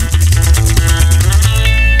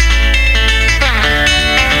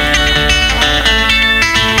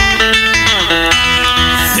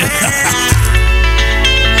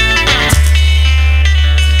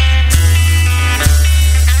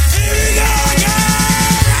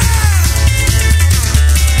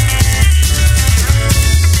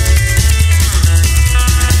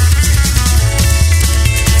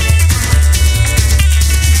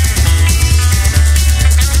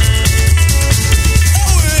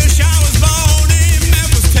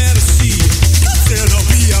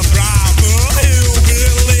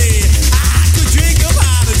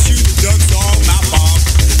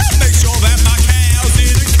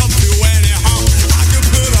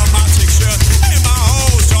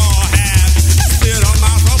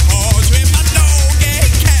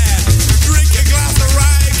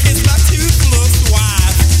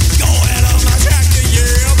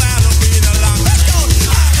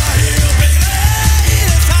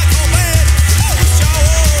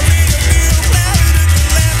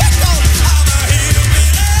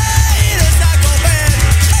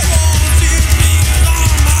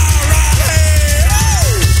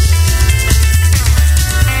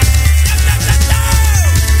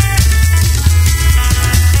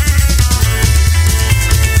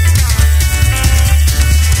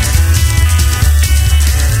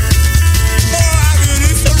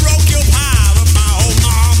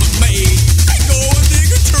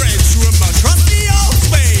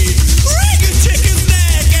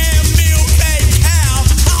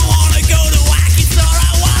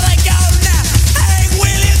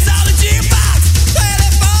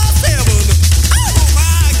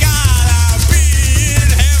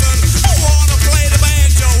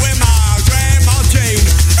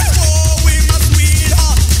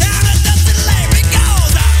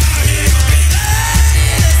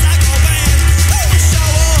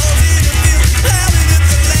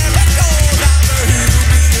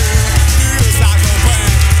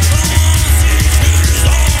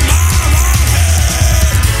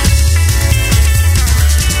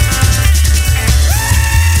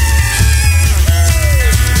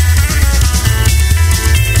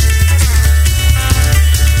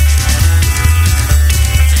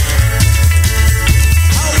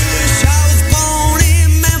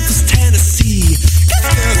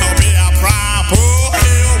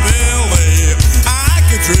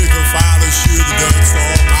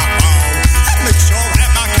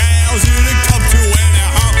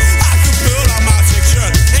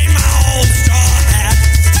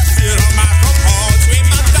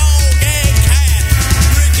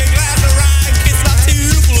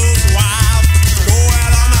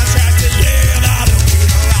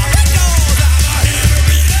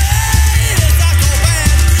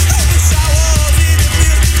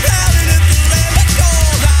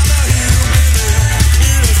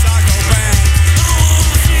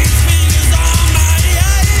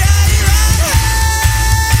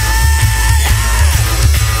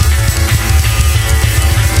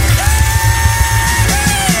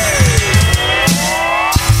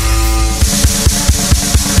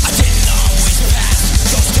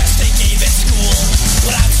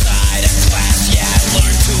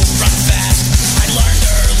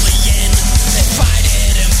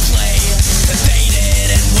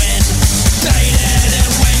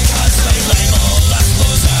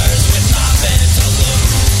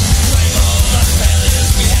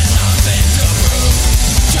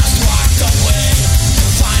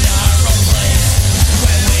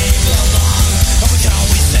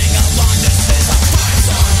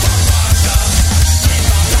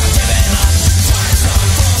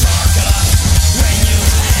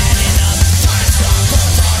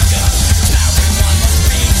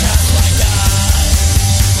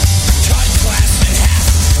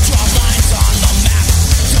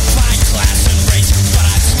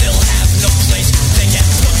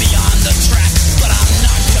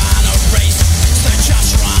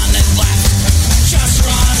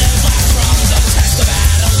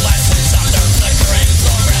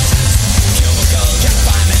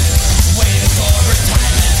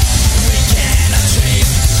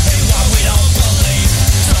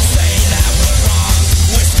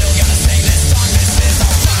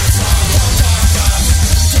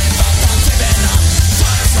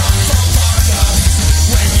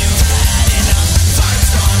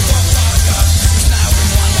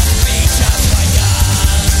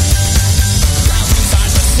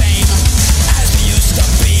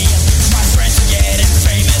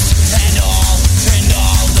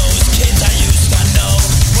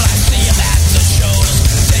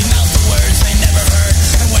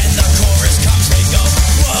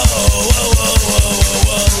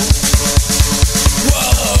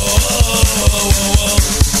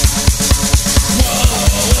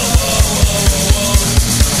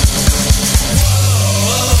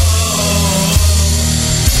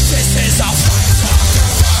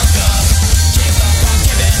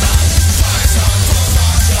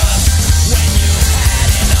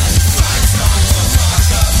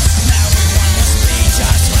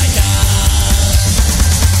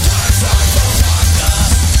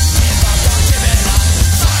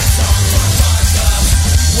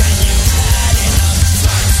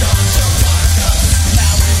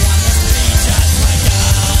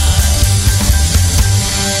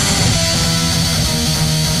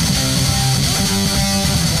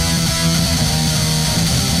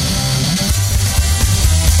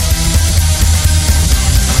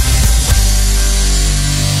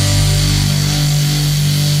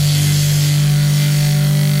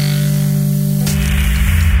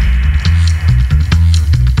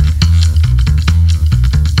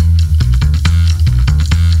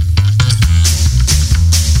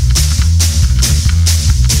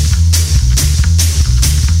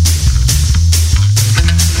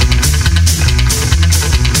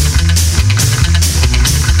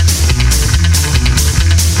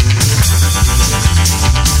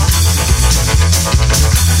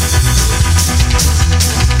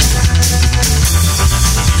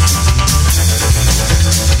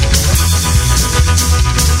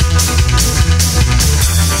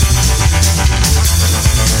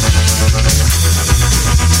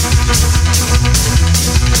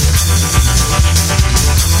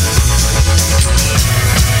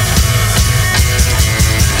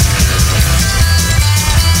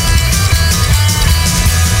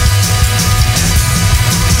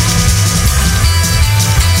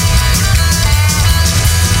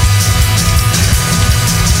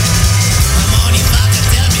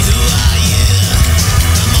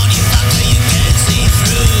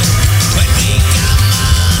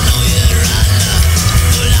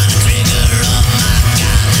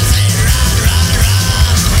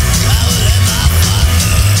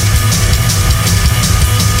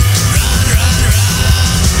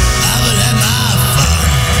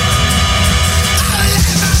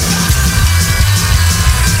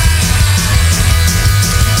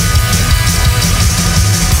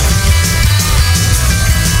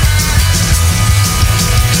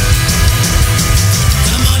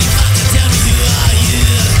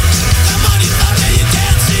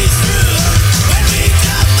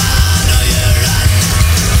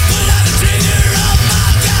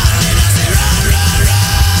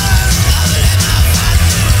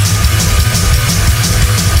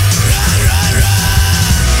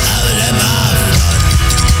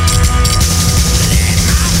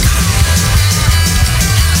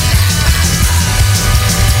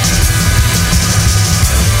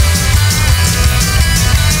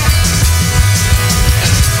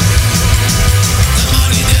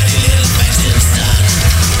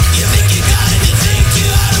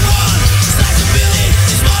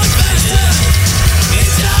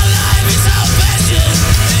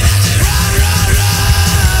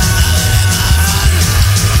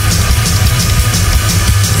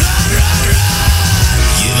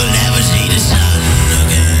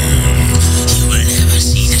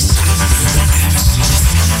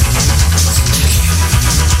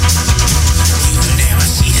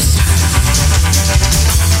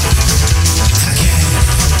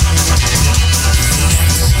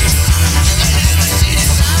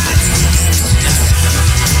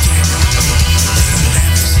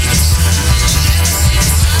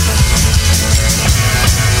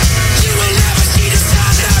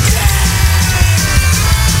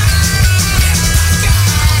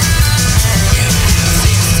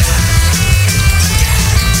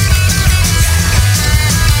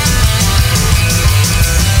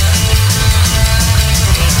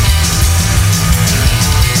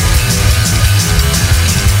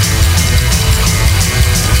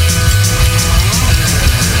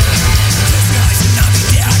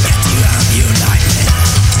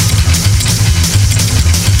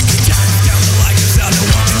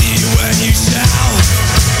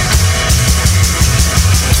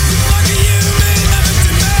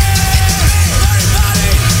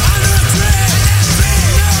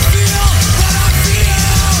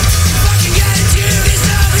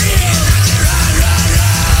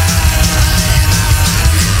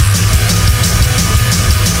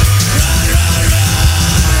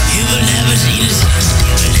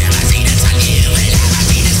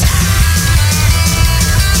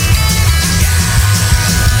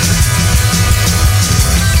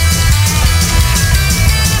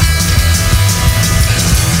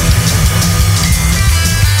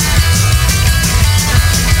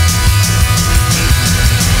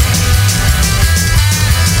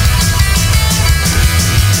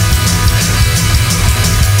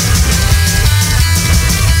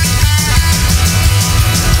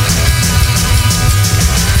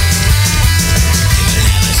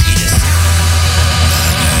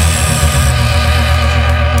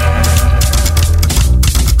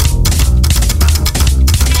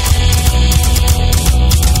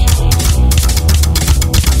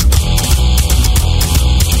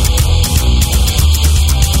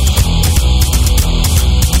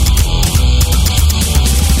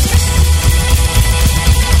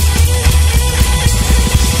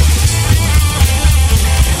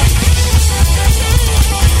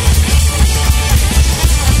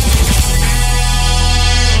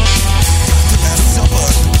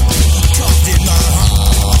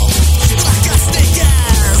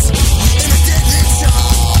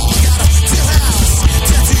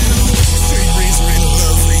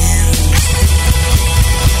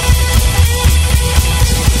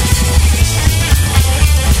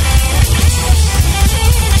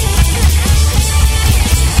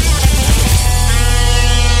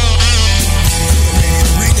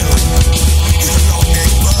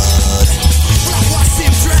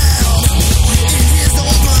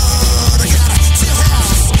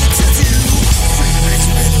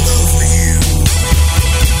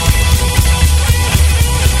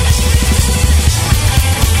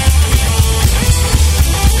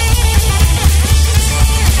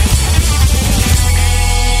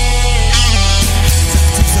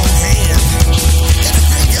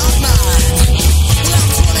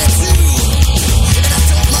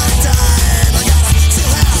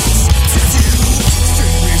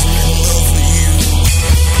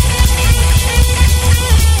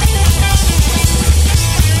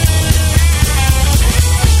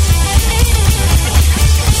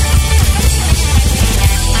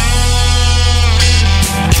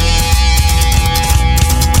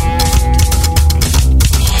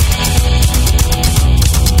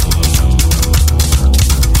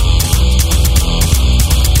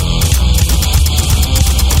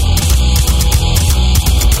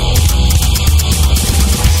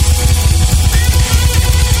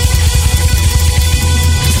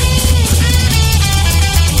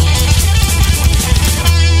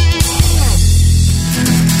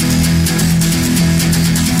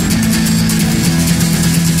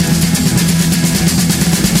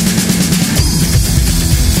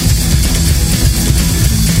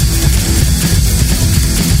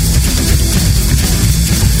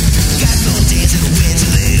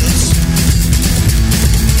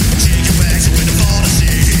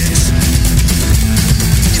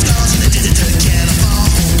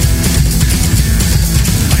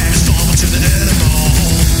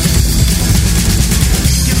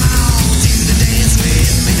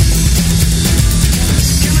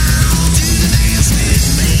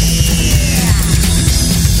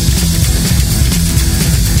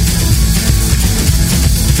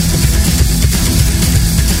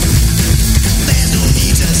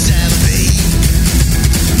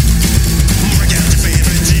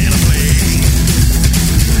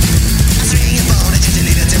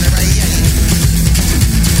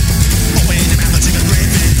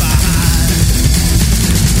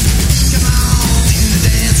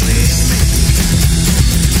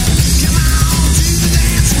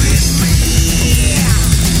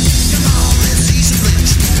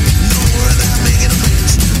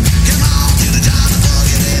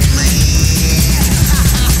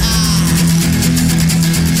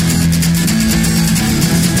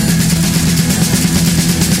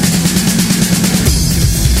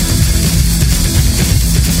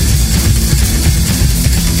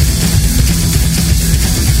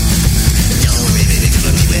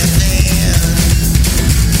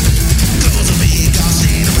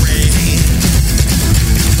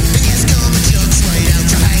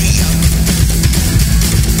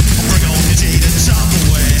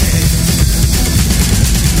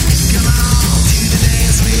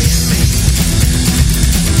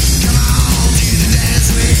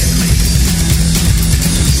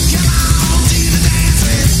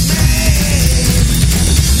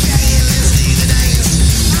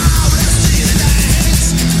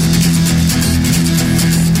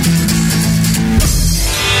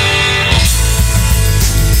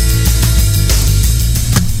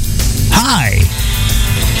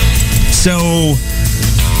 So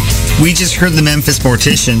we just heard the Memphis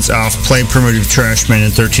Morticians off Play Primitive Trashman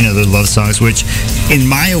and 13 Other Love Songs, which, in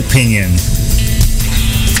my opinion,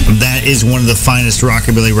 that is one of the finest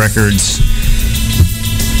rockabilly records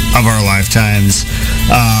of our lifetimes.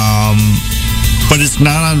 But it's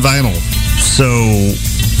not on vinyl. So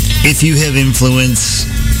if you have influence,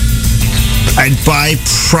 I'd buy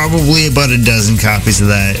probably about a dozen copies of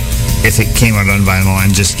that if it came out on vinyl and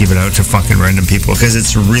just give it out to fucking random people because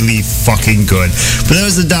it's really fucking good. But that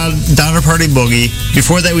was the Donner Party Boogie.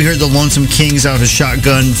 Before that, we heard the Lonesome Kings off a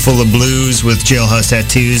Shotgun Full of Blues with Jailhouse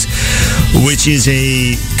Tattoos, which is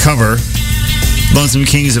a cover. Lonesome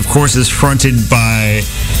Kings, of course, is fronted by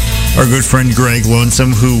our good friend Greg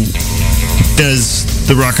Lonesome, who does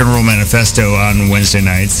the Rock and Roll Manifesto on Wednesday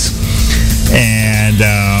nights. And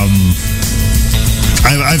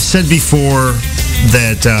I've said before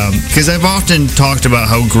that, because I've often talked about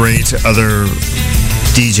how great other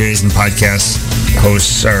DJs and podcast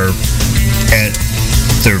hosts are at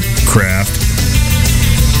their craft.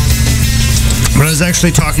 But I was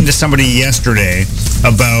actually talking to somebody yesterday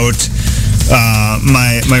about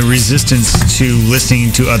my resistance to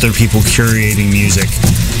listening to other people curating music.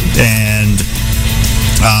 And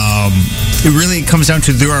it really comes down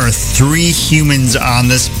to there are 3 humans on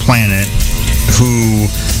this planet who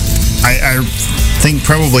I think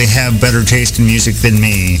probably have better taste in music than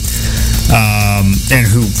me, and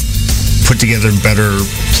who put together better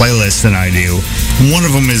playlists than I do. One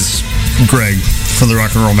of them is Greg from the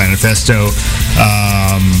Rock and Roll Manifesto.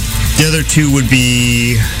 The other 2 would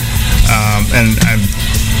be, and I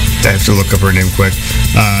have to look up her name quick,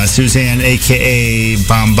 Suzanne, a.k.a.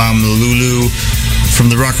 Bom Bom Lulu, from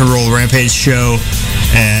the Rock and Roll Rampage show,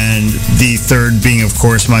 and the third being, of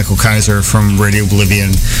course, Michael Kaiser from Radio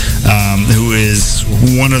Oblivion, who is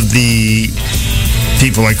one of the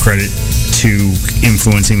people I credit to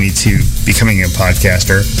influencing me to becoming a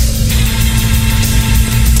podcaster,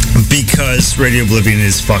 because Radio Oblivion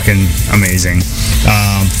is fucking amazing.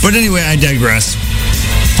 But anyway, I digress.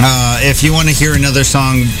 If you want to hear another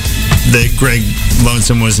song that Greg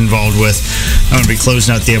Lonesome was involved with, I'm going to be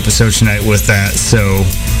closing out the episode tonight with that, so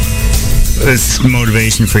it's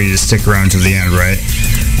motivation for you to stick around to the end, right?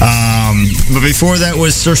 But before that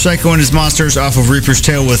was Sir Psycho and His Monsters off of Reaper's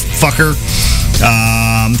Tale with Fucker.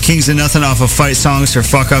 Kings of Nothing off of Fight Songs for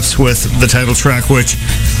Fuck Ups with the title track, which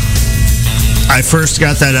I first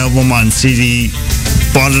got that album on CD,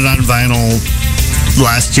 bought it on vinyl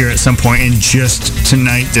last year at some point, and just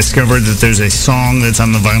tonight discovered that there's a song that's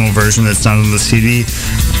on the vinyl version that's not on the CD.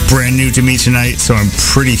 Brand new to me tonight, so I'm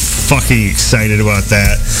pretty fucking excited about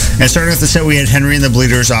that. And starting off the set, we had Henry and the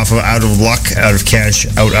Bleeders off of Out of Luck, Out of Cash,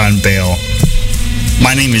 Out on Bail.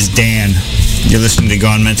 My name is Dan. You're listening to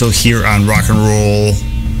Gone Mental here on Rock and Roll,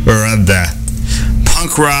 or the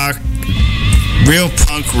Punk Rock,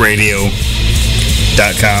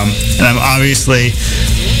 RealPunkRadio.com. And I'm obviously...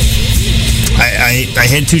 I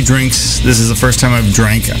had 2 drinks. This is the first time I've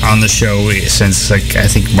drank on the show since, I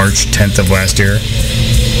think, March 10th of last year.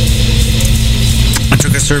 I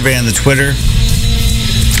took a survey on the Twitter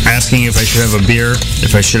asking if I should have a beer,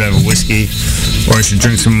 if I should have a whiskey, or I should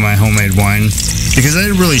drink some of my homemade wine, because I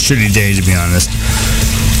had a really shitty day, to be honest.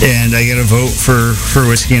 And I got a vote for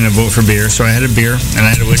whiskey and a vote for beer, so I had a beer and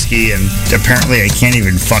I had a whiskey, and apparently I can't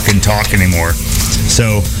even fucking talk anymore.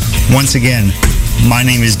 So, once again, my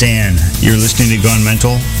name is Dan. You're listening to Gone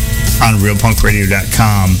Mental on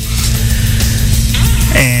RealPunkRadio.com.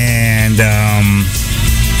 And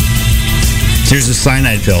here's the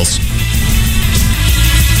cyanide pills.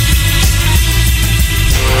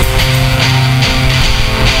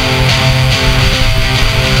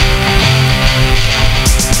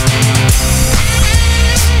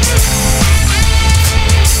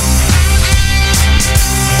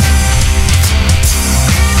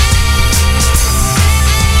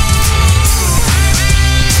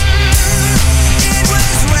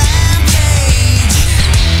 Rampage.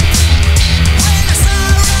 When I saw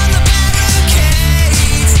on the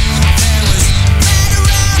barricades,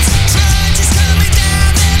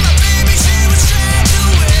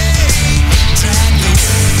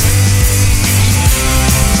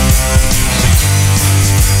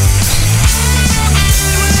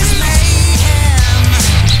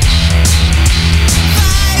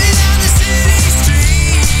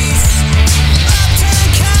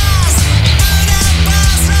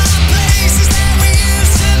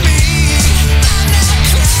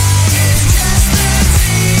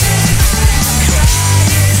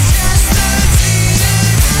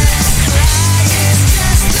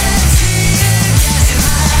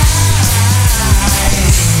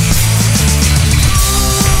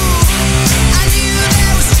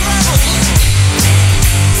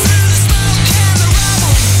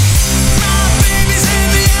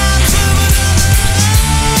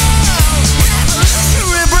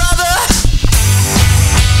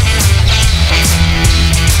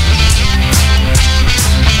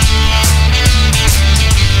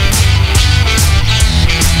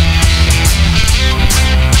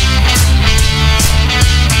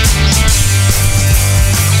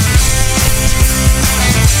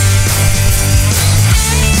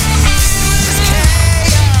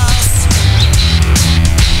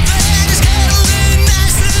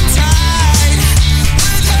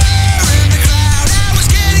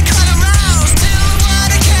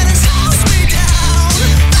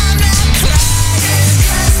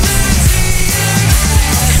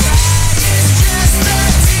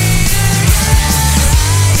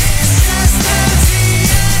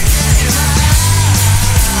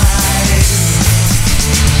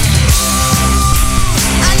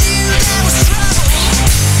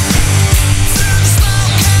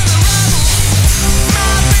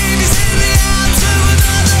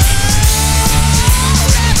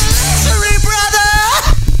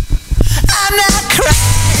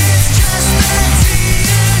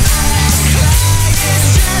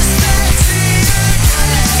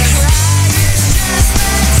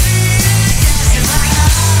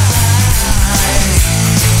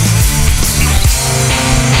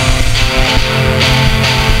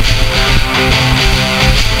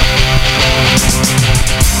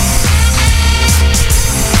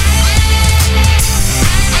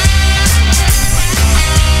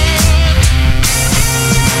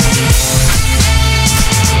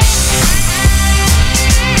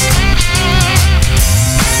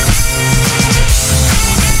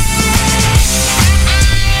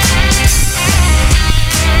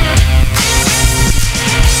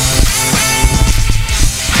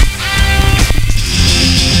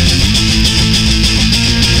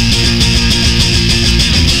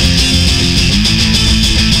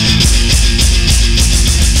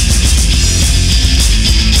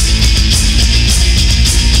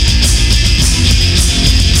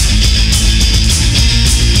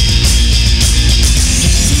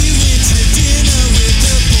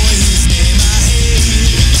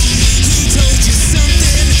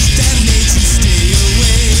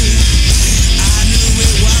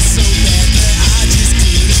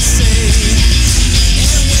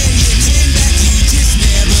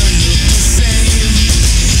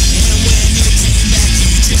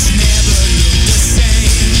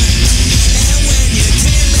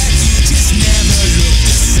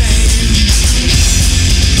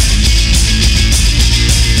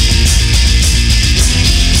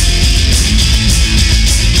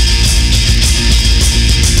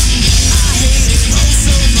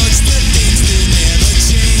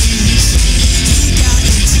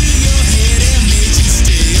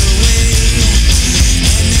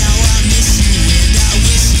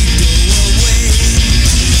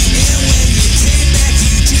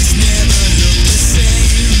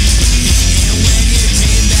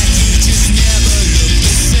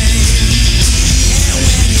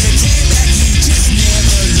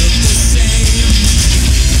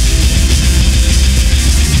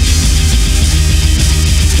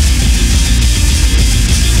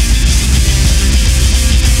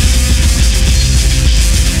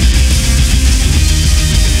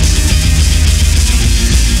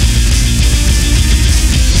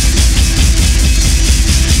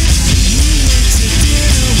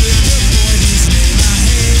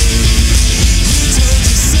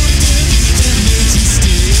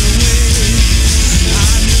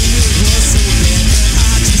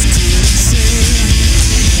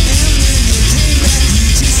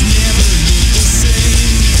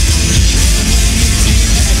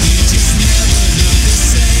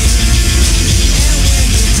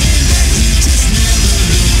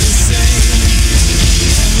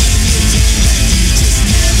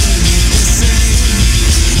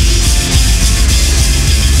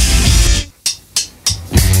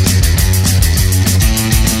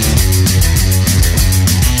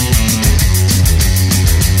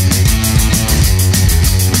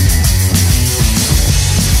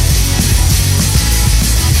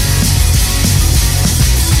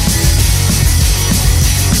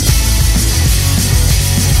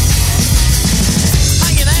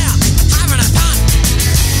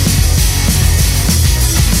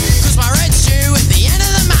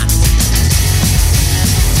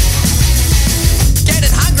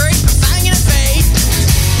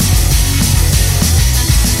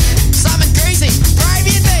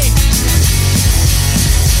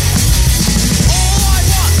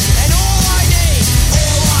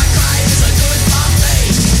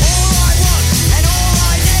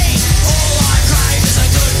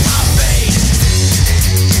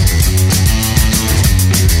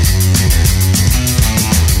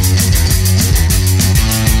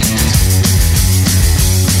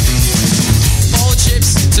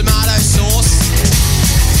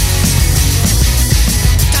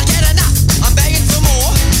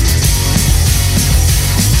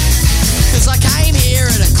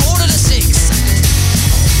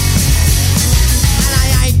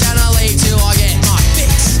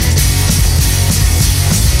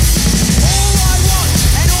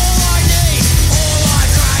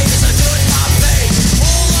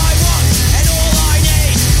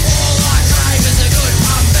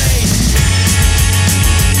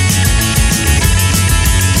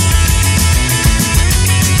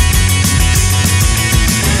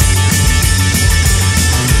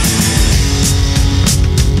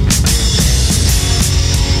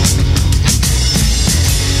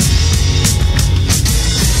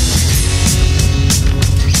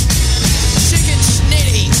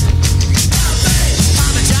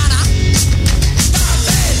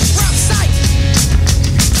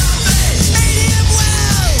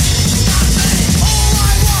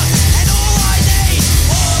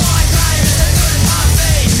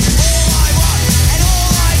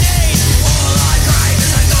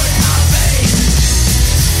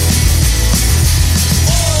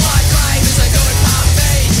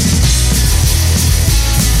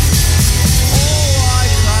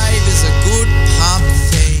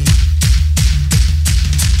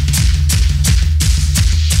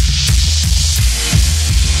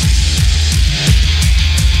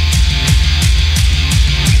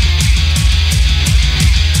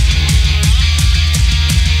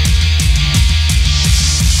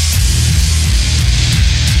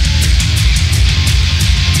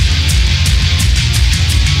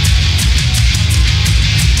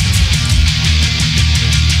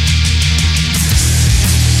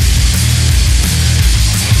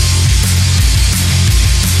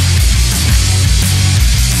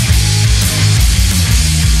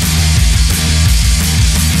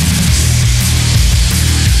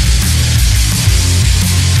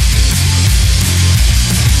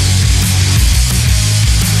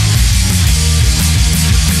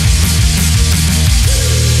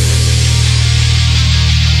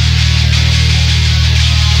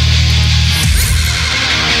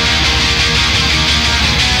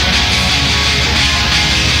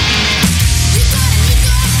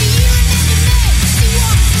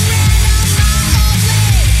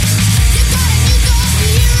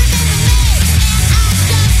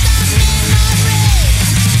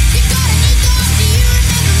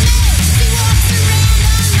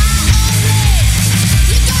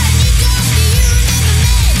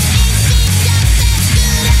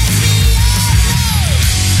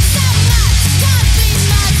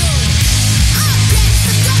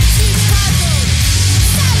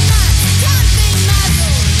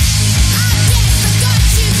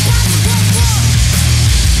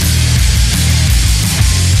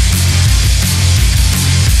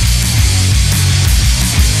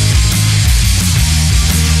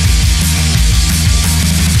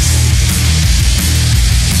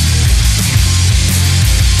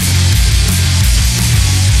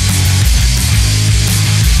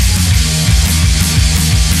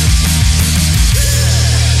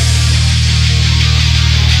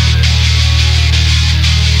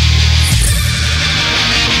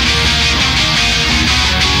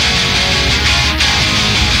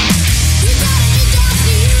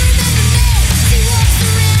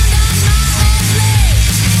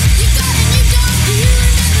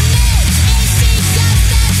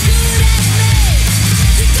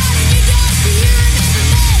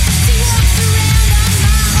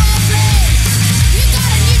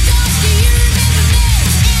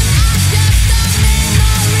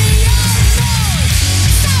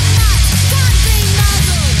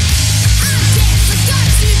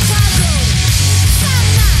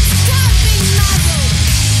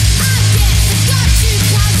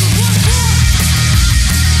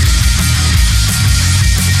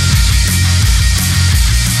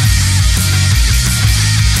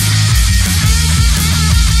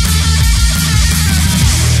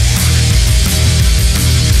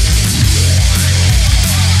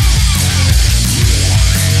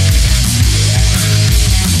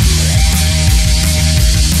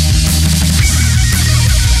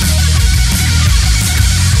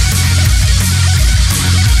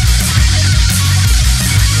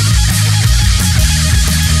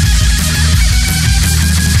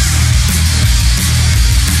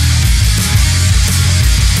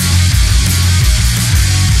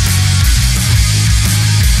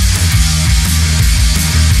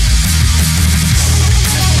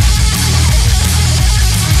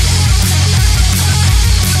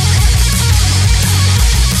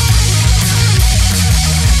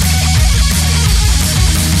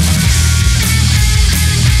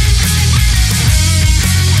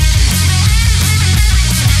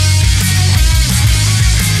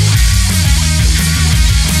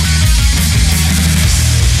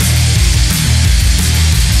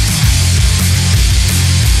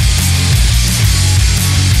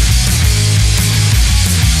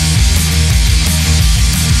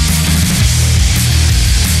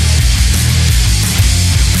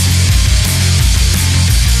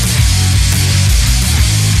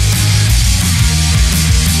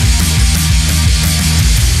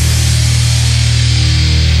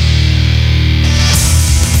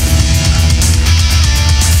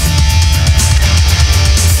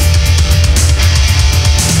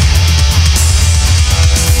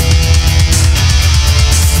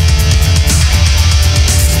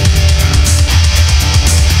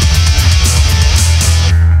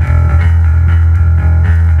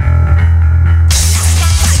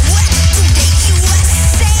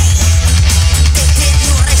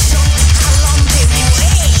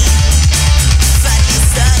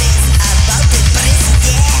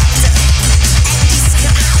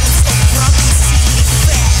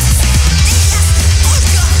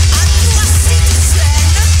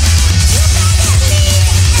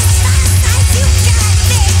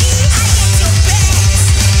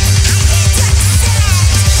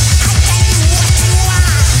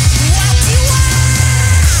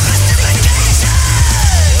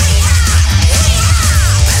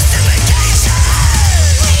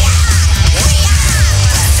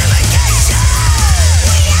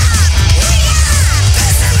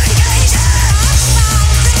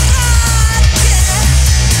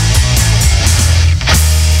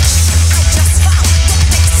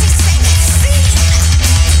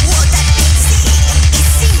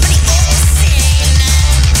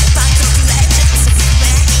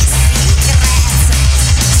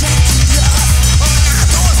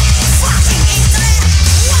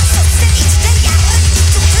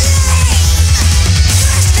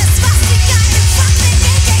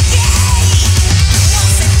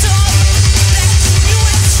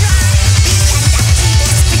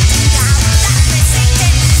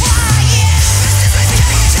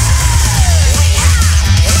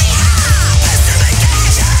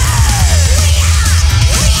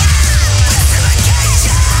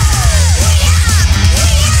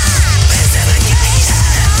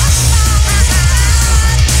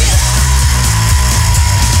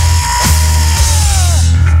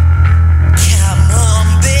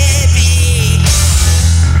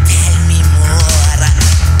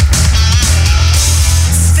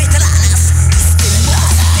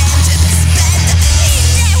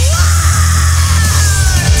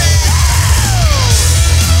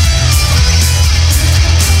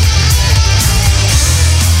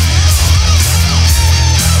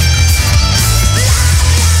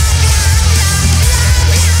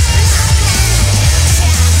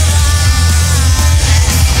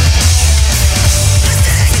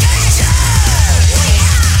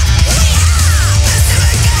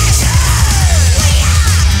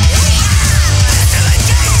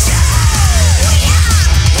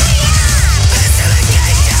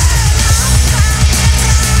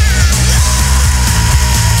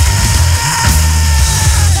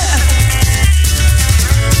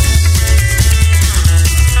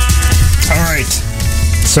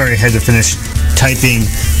 sorry, I had to finish typing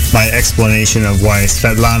my explanation of why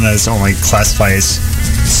Svetlana is only classified as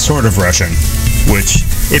sort of Russian, which,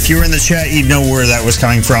 if you were in the chat, you'd know where that was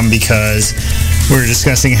coming from, because we were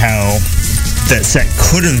discussing how that set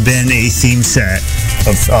could have been a theme set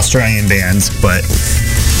of Australian bands, but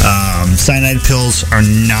Cyanide Pills are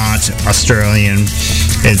not Australian,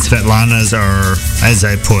 and Svetlana's are, as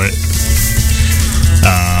I put,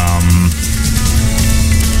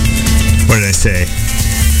 what did I say?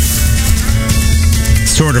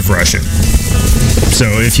 Sort of Russian. So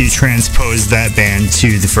if you transpose that band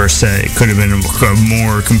to the first set, it could have been a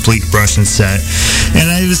more complete Russian set. And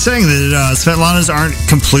I was saying that Svetlana's aren't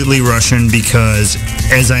completely Russian because,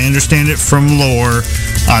 as I understand it from lore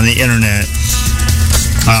on the internet,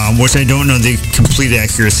 which I don't know the complete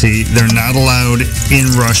accuracy, they're not allowed in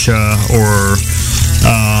Russia, or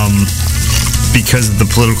because of the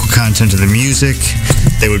political content of the music,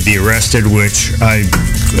 they would be arrested, which I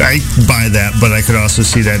buy that, but I could also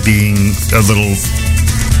see that being a little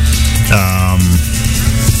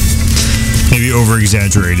maybe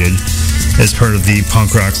over-exaggerated as part of the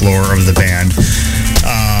punk rock lore of the band.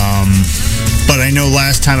 But I know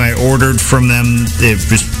last time I ordered from them,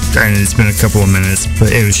 and it's been a couple of minutes,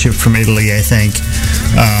 but it was shipped from Italy, I think.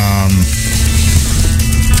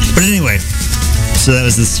 But anyway, so that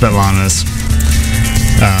was the Svetlana's.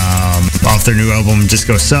 Off their new album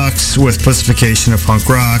Disco Sucks, with Pussification of Punk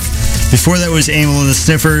Rock. Before that was Amyl and the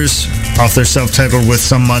Sniffers, off their self-titled With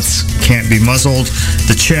Some Mutts Can't Be Muzzled.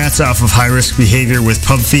 The Chats off of High Risk Behavior with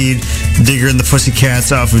Pub Feed. Digger and the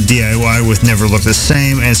Pussycats off of DIY with Never Look the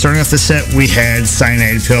Same. And starting off the set, we had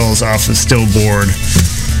Cyanide Pills off of Still Bored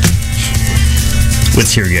with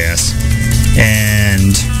Tear Gas.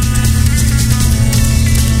 And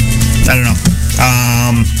I don't know.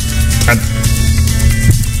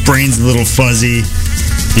 Brain's a little fuzzy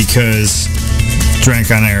because drank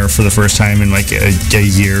on air for the first time in like a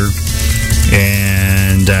year,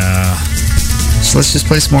 and so let's just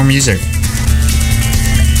play some more music.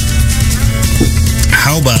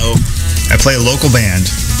 How about I play a local band?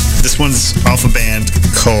 This one's off a band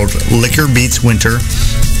called Liquor Beats Winter,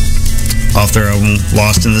 off their album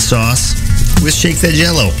Lost in the Sauce with Shake That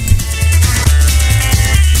Jello.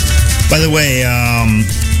 By the way,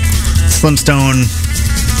 Slim Stone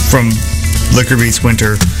from Liquor Beats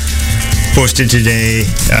Winter posted today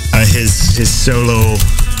his solo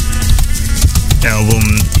album.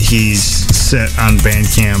 He's set on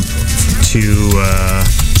Bandcamp to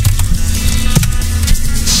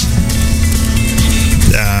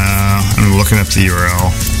I'm looking up the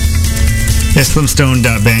URL. Yeah,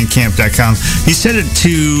 slimstone.bandcamp.com. He set it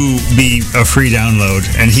to be a free download,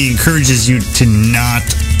 and he encourages you to not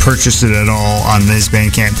purchase it at all on his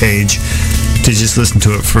Bandcamp page, to just listen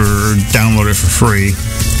to it download it for free,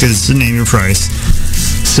 because it's a name your price.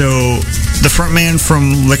 So the frontman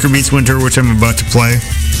from Liquor Beats Winter, which I'm about to play,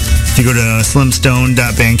 if you go to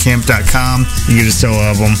slimstone.bandcamp.com, you get a solo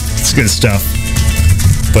album. It's good stuff.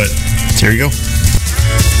 But here you go.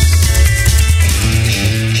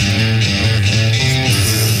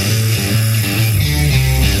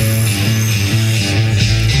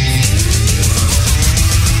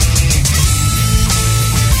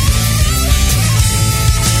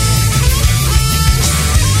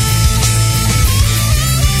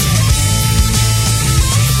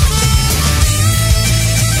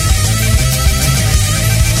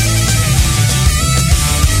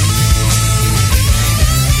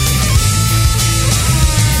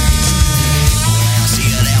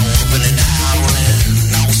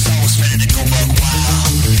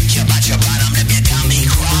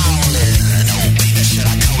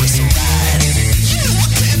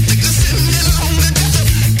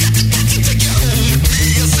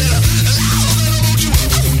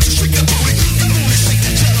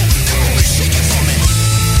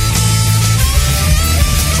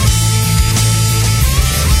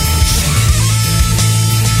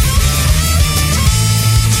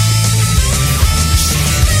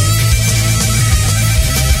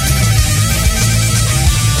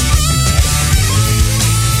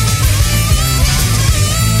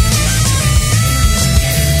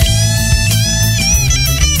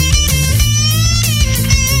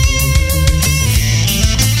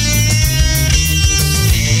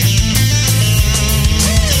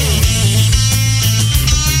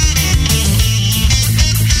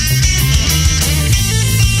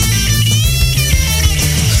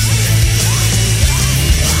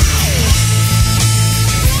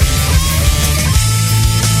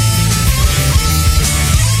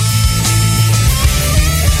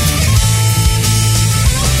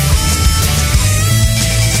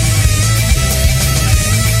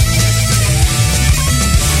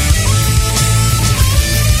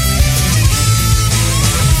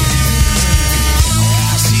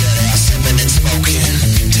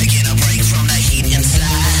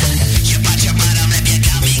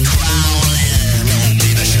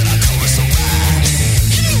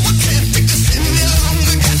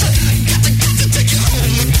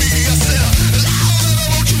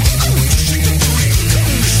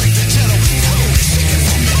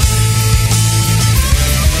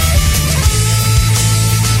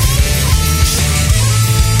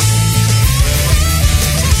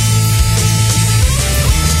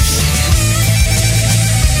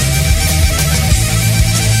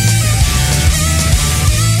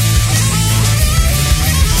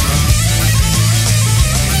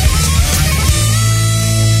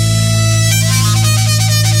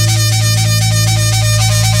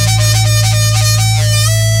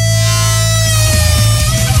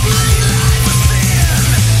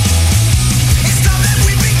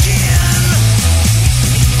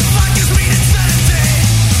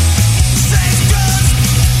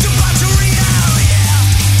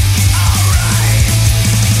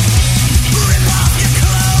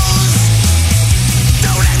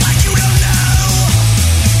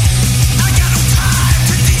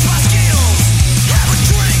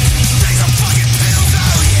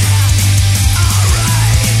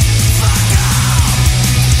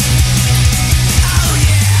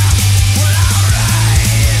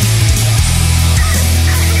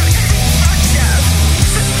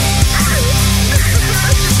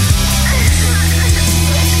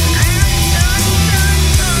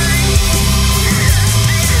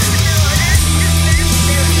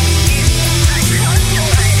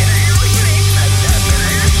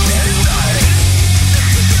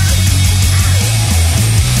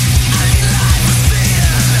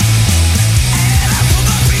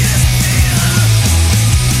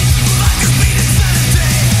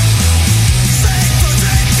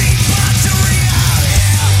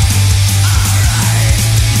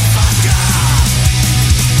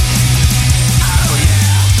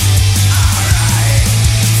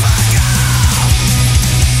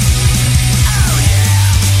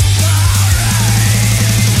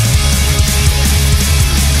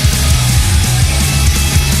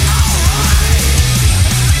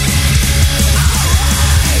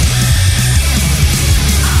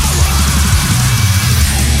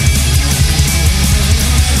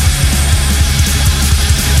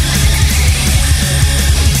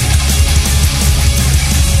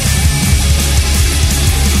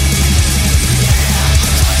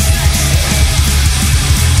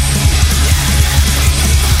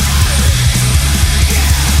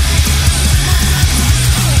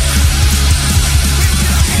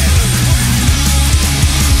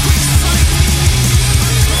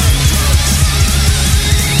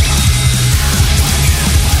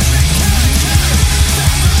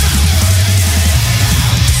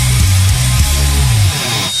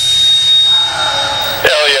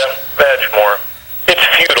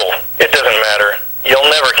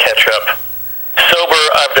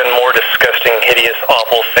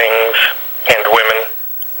 awful things and women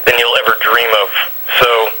than you'll ever dream of. So,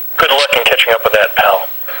 good luck in catching up with that, pal.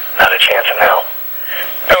 Not a chance in hell.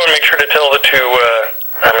 Oh, and make sure to tell the two,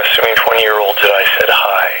 I'm assuming 20-year-olds that I said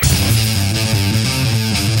hi.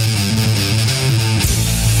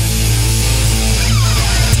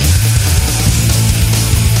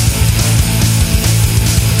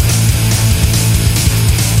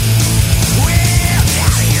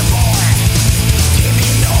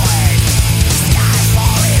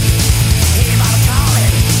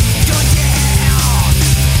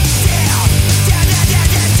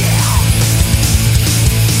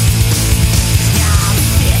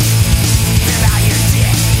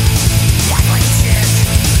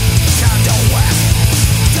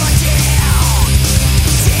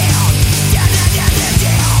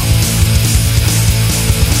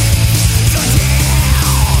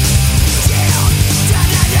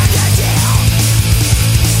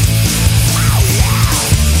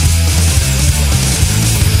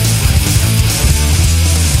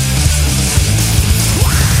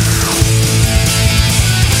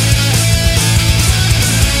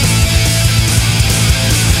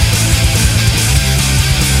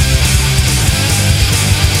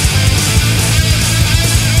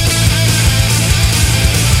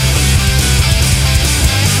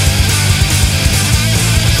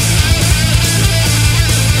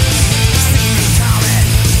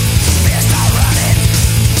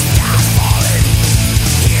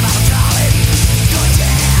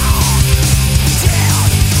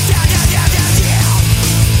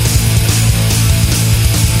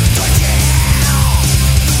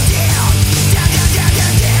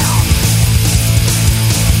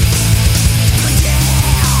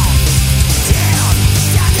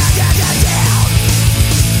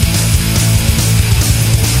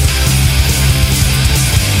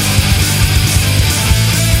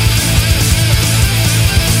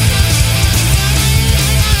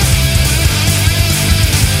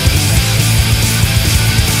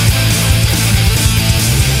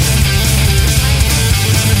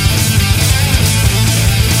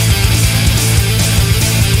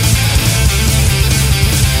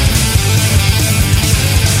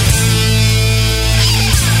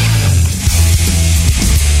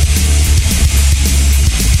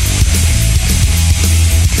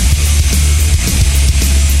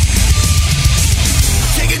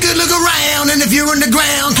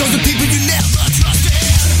 Underground, cause the people you never trusted.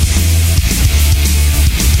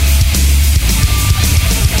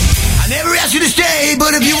 I never asked you to stay,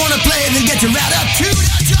 but if you wanna play, then get your right up to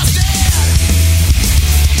the justice.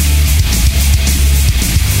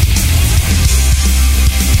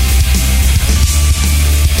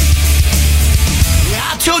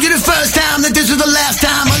 Yeah, I told you the first time that this was the last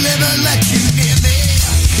time I'll ever let you near me.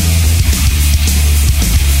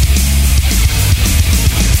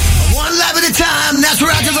 One life at a time, that's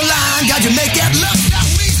where I draw the line. Got you make that love stop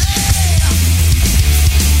easy.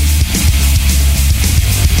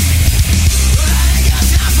 But I ain't got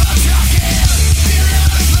time for talking. Feeling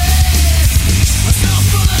out of place. I'm so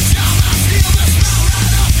full of charm, I feel the smile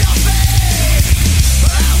right off your face.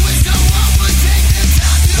 But I wish no one would take the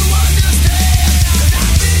time to understand. Cause I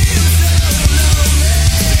feel so lonely.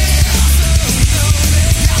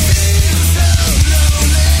 I feel so lonely.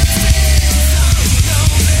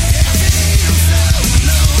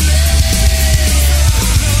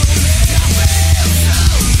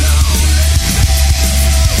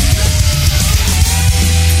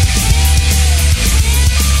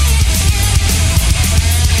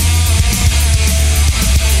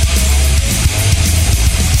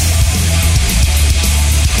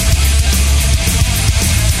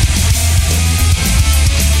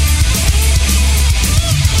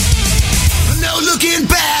 No looking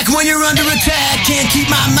back when you're under attack. Can't keep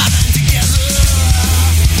my mind together.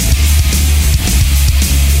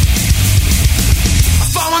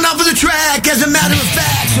 I've fallen off of the track as a matter of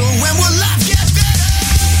fact. So when will life get better?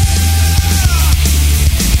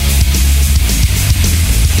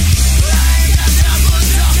 But I ain't got time for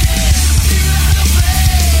talking. I feel out of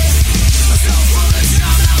place. I'm so full of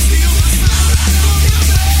charm, I feel the smile right off your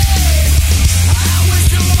face. I wish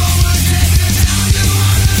no one would take the time to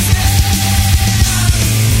understand.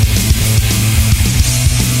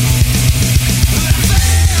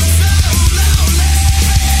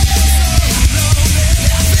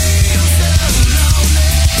 I feel so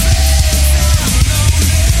lonely.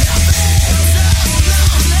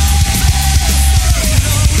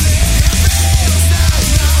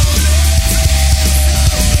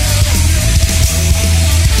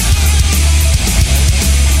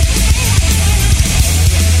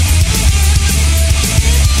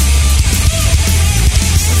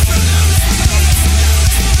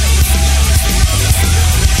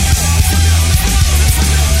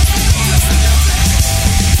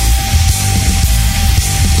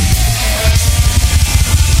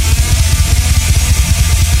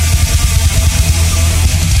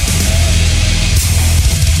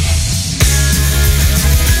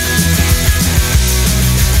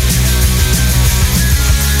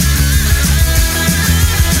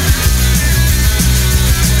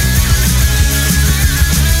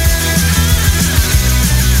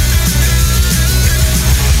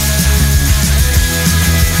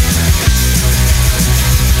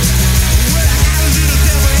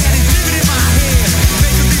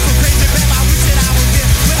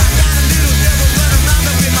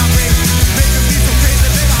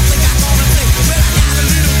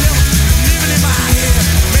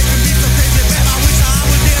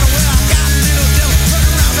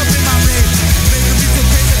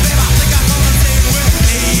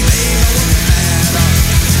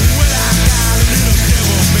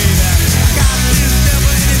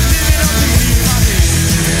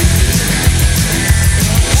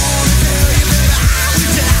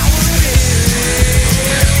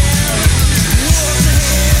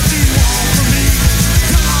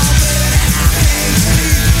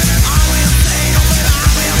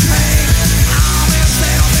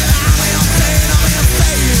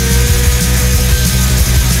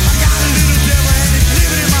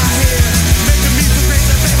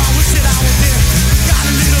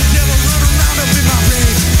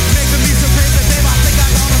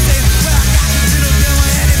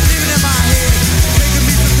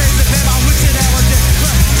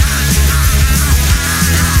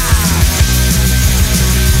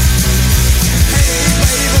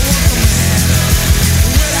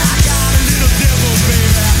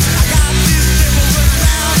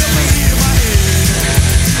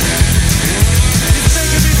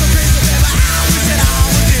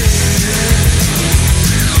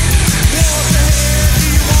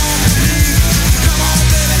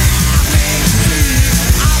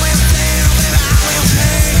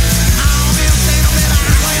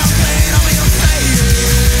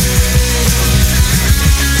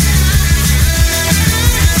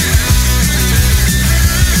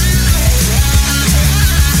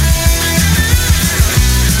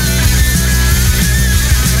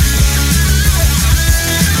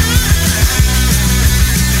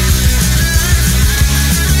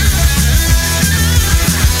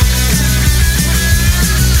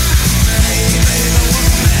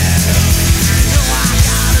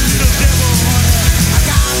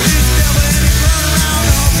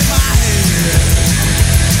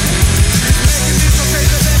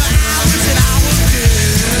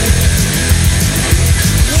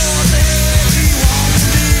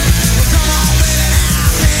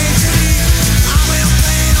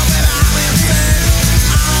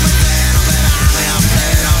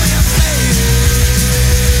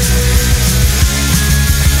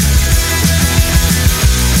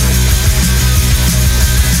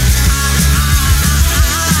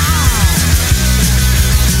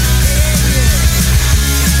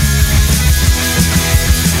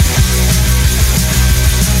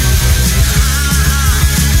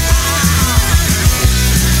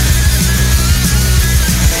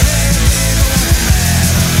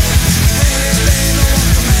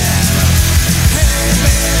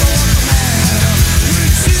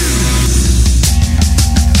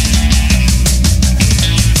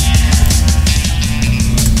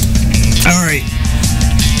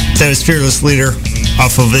 That was Fearless Leader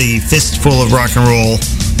off of the Fistful of Rock and Roll,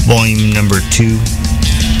 volume number 2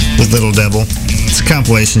 with Little Devil. It's a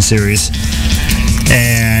compilation series.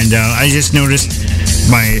 And I just noticed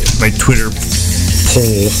my Twitter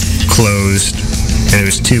poll closed, and it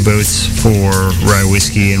was 2 votes for rye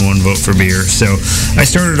whiskey and 1 vote for beer. So I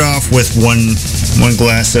started off with one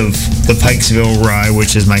glass of the Pikesville Rye,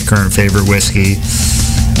 which is my current favorite whiskey.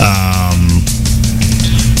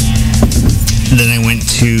 Then I went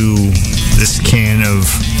to this can of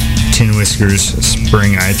Tin Whiskers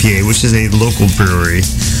Spring IPA, which is a local brewery.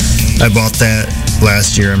 I bought that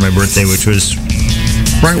last year on my birthday, which was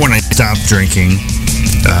right when I stopped drinking.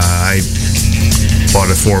 I bought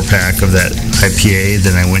a 4-pack of that IPA.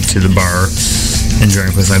 Then I went to the bar and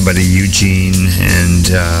drank with my buddy Eugene and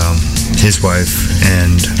his wife.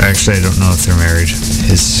 And actually, I don't know if they're married.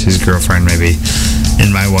 His girlfriend maybe, and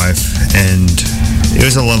my wife. And it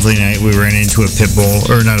was a lovely night. We ran into a pit bull,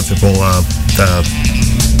 or not a pit bull,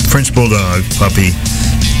 French bulldog puppy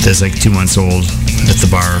that's like 2 months old at the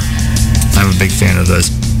bar. I'm a big fan of those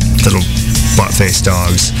little butt-faced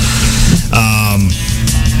dogs.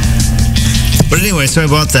 But anyway, so I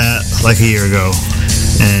bought that like a year ago,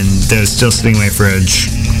 and that was still sitting in my fridge.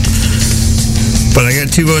 But I got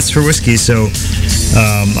 2 votes for whiskey, so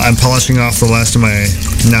I'm polishing off the last of my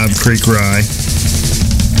Knob Creek Rye.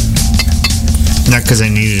 Not because I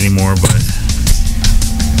need it anymore, but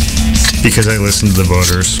because I listened to the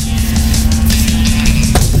voters.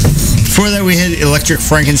 Before that, we had Electric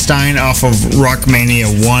Frankenstein off of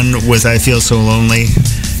Rockmania 1 with I Feel So Lonely.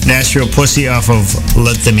 Nashville Pussy off of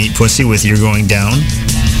Let Them Eat Pussy with You're Going Down.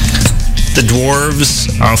 The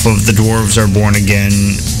Dwarves off of The Dwarves Are Born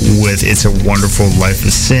Again with It's a Wonderful Life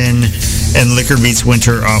of Sin. And Liquor Beats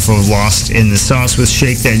Winter off of Lost in the Sauce with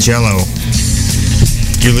Shake That Jello.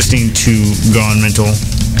 You're listening to Gone Mental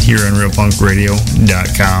here on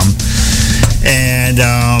RealPunkRadio.com. And,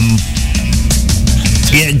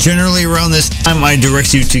 yeah, generally around this time, I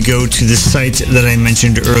direct you to go to the site that I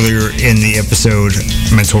mentioned earlier in the episode,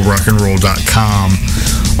 mentalrockandroll.com.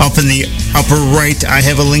 Up in the upper right, I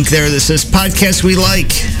have a link there that says Podcasts We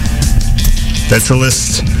Like. That's a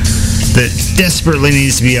list that desperately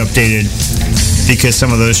needs to be updated because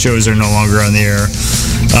some of those shows are no longer on the air.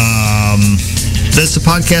 That's the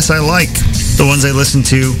podcasts I like, the ones I listen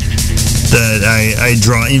to, that I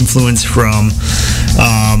draw influence from.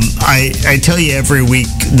 I tell you every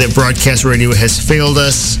week that broadcast radio has failed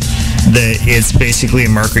us, that it's basically a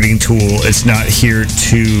marketing tool. It's not here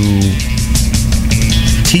to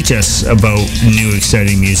teach us about new,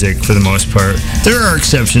 exciting music for the most part. There are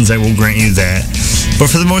exceptions, I will grant you that.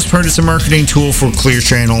 But for the most part, it's a marketing tool for Clear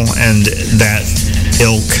Channel and that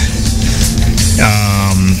ilk.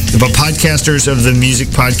 But podcasters of the music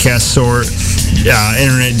podcast sort,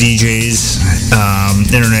 internet DJs,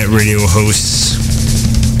 internet radio hosts,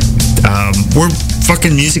 we're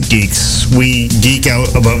fucking music geeks. We geek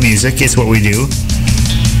out about music. It's what we do.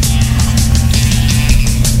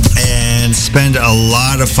 And spend a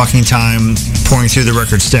lot of fucking time pouring through the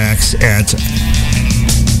record stacks at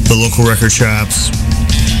the local record shops,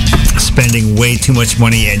 spending way too much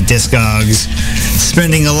money at Discogs,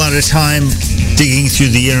 spending a lot of time digging through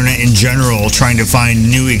the internet in general, trying to find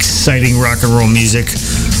new, exciting rock and roll music,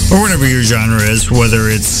 or whatever your genre is, whether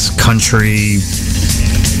it's country,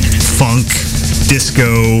 funk,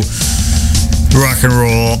 disco, rock and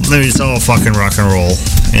roll. It's all fucking rock and roll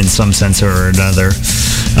in some sense or another.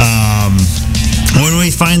 When we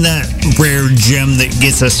find that rare gem that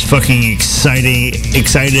gets us fucking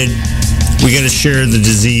excited, we gotta share the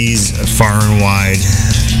disease far and wide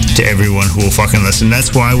to everyone who will fucking listen.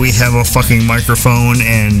 That's why we have a fucking microphone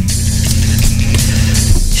and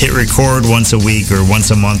hit record once a week or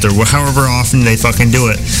once a month or however often they fucking do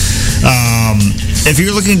it. If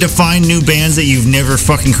you're looking to find new bands that you've never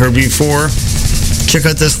fucking heard before, check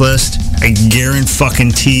out this list. I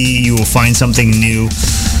guarantee you will find something new.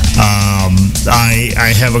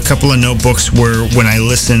 I have a couple of notebooks where when I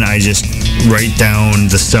listen, I just write down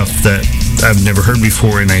the stuff that I've never heard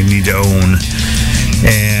before and I need to own.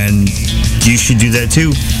 And you should do that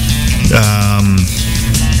too.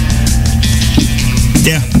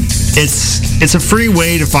 Yeah, it's a free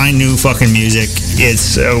way to find new fucking music.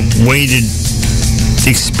 It's a way to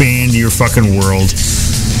expand your fucking world.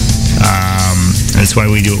 That's why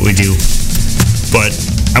we do what we do. But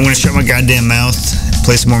I'm going to shut my goddamn mouth,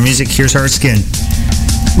 play some more music. Here's Hard Skin.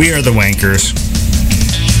 We are the Wankers.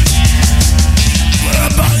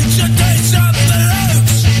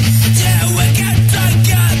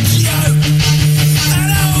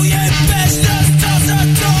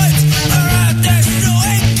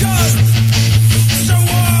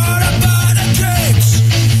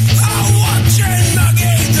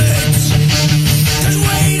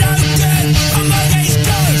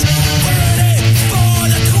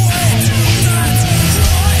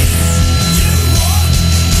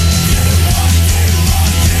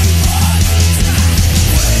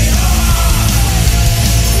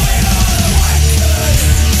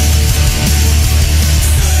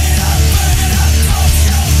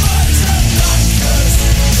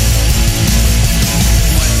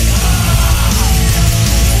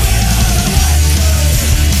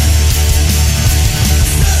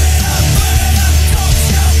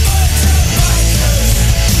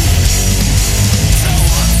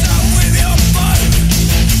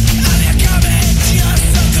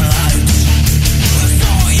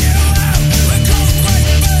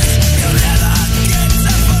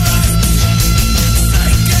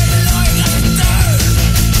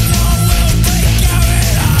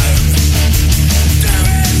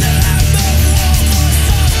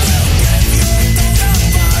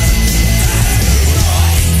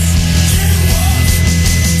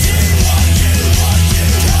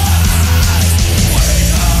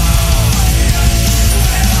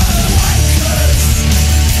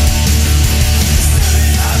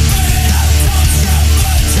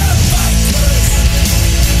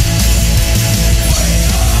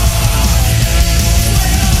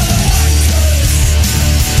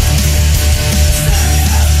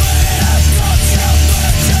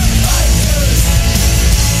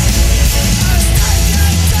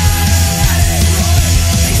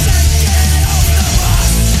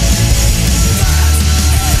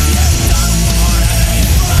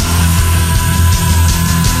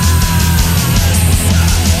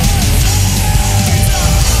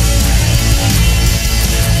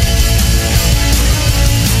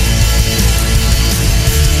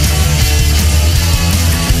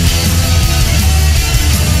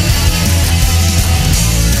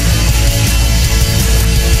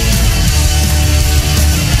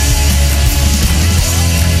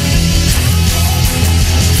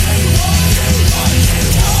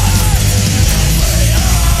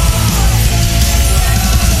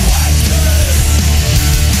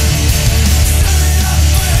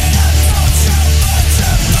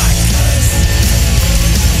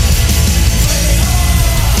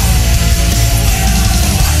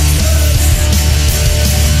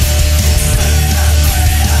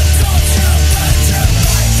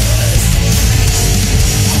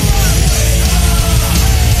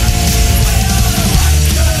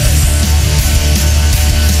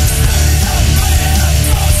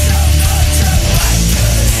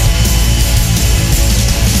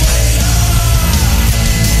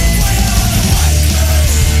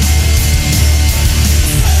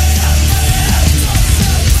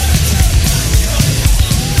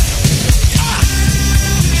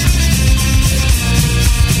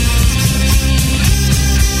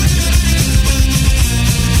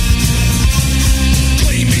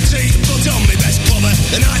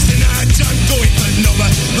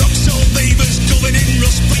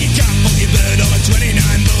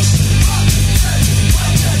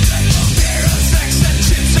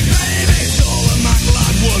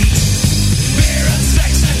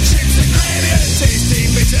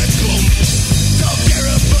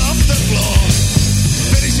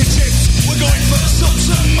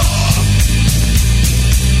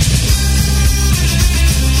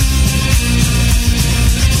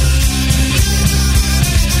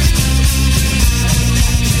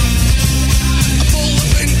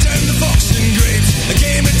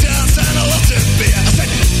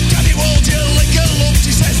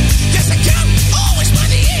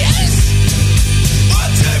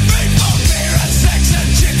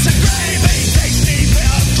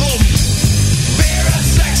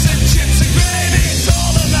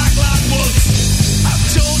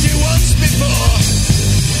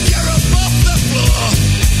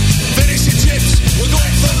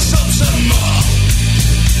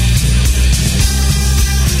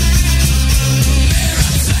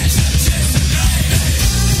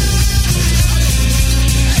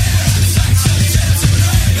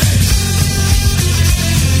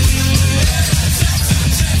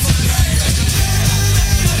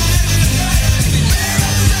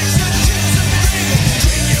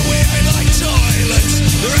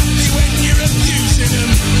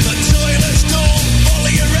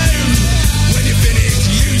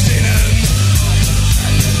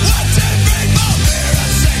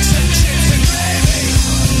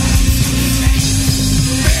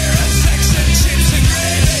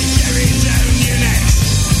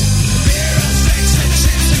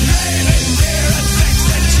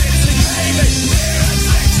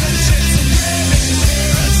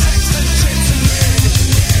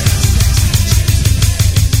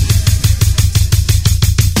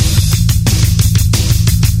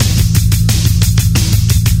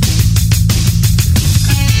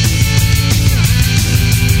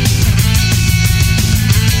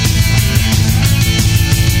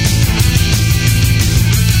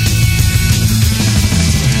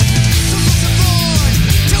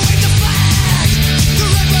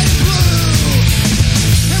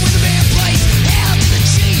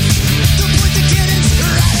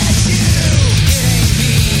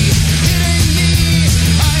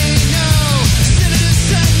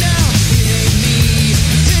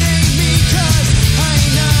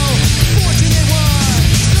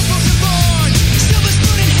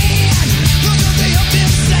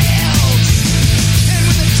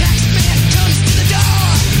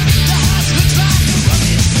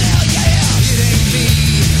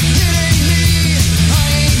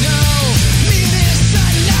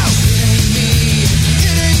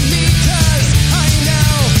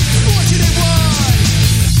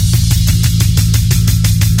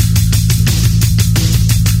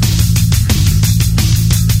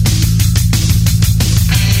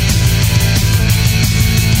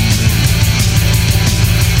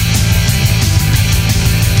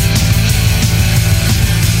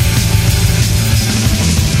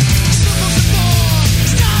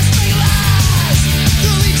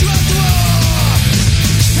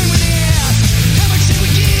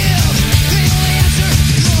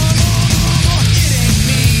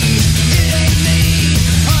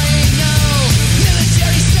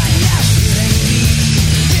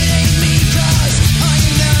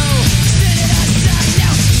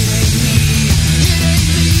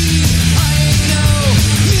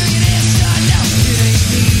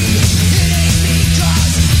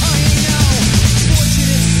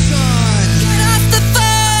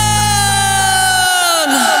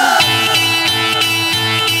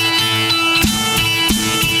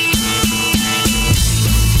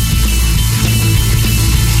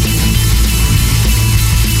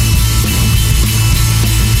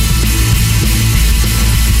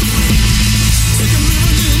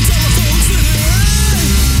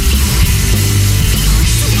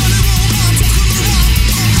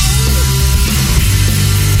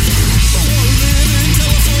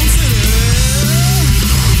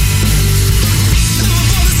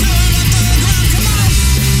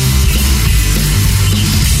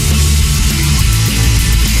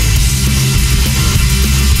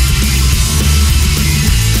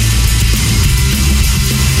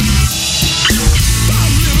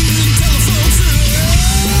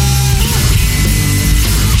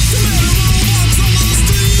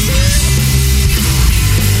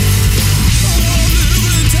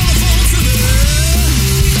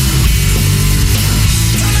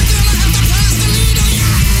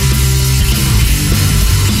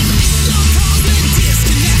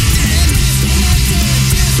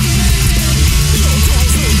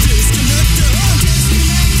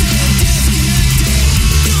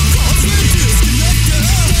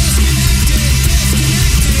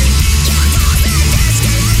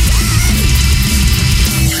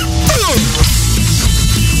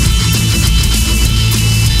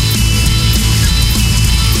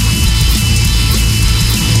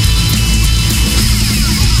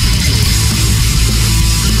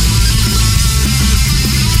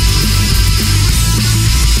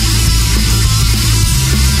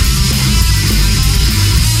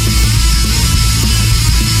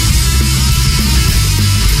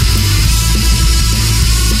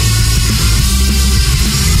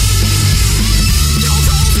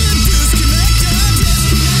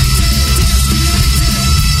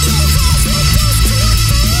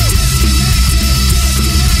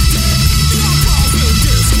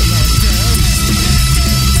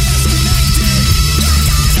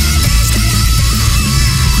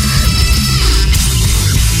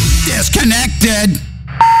 dead.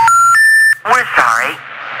 We're sorry.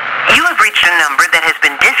 You have reached a number that has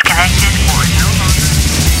been disconnected or is no longer...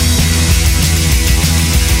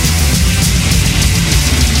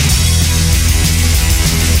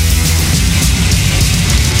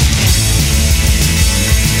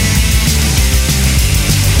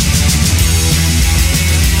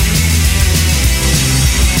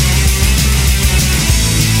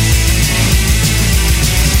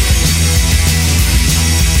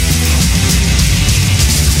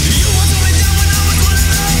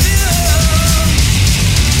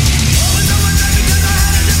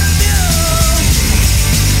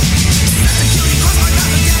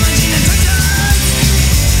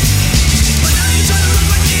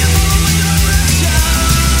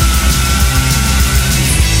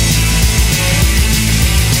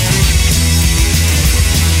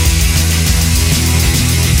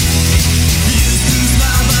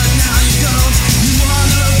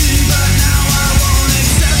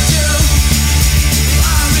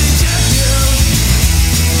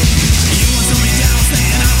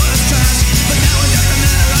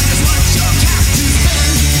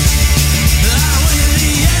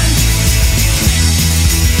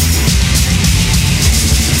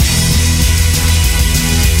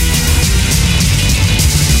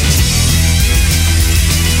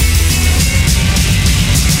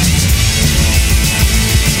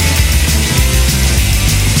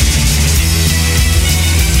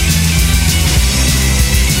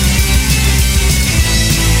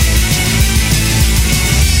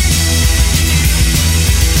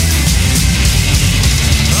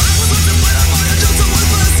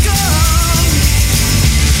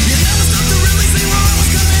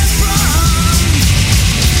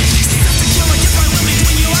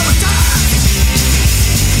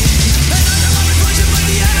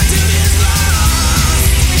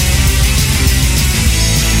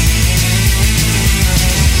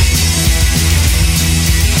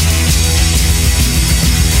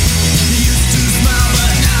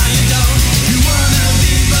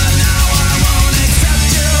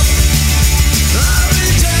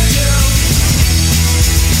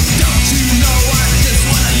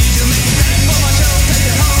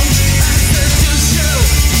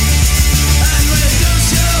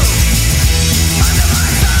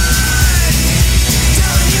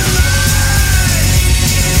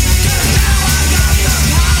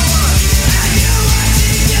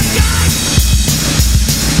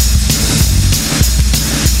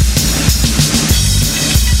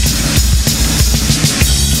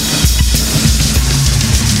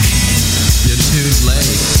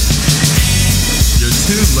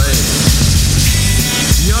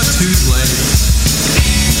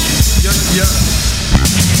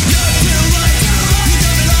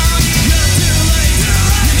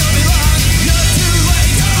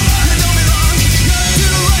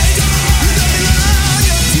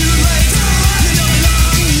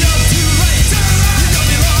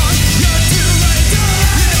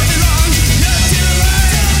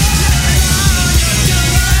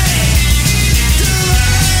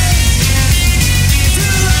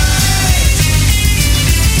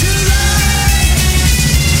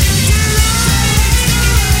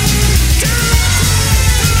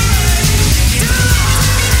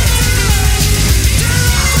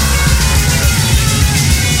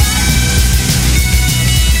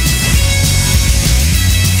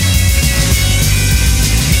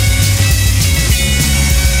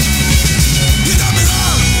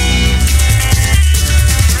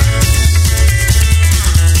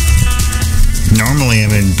 Normally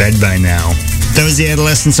I'm in bed by now. That was the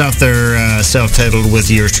Adolescents off their self-titled with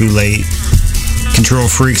You're Too Late. Control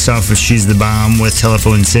Freaks off of She's the Bomb with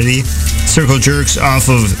Telephone City. Circle Jerks off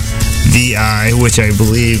of VI, which I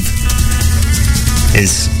believe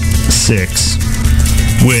is 6,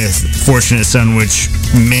 with Fortunate Son, which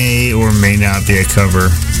may or may not be a cover.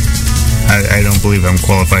 I don't believe I'm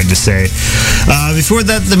qualified to say. Before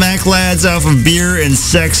that, the Mac Lads off of Beer and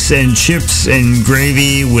Sex and Chips and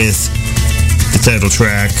Gravy with the title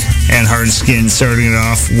track, and Hard Skin starting it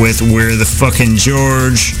off with Where the Fucking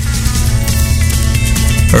George,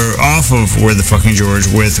 or off of Where the Fucking George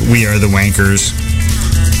with We Are the Wankers.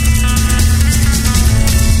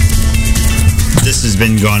 This has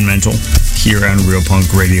been Gone Mental here on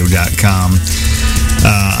RealPunkRadio.com.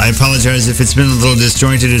 I apologize if it's been a little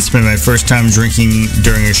disjointed. It's been my first time drinking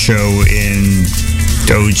during a show in,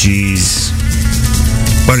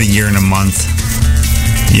 about a year and a month.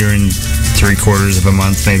 Year and 3/4 of a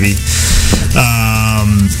month, maybe.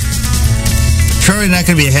 Probably not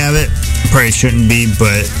going to be a habit. Probably shouldn't be,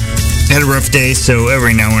 but had a rough day, so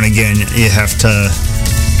every now and again you have to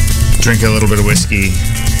drink a little bit of whiskey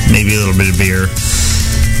maybe a little bit of beer,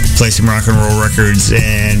 play some rock and roll records,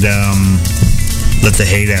 and let the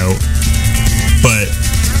hate out. But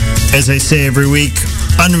as I say every week,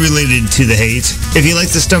 unrelated to the hate, if you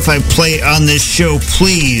like the stuff I play on this show,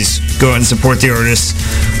 please go out and support the artists.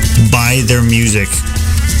 Buy their music.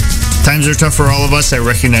 Times are tough for all of us. I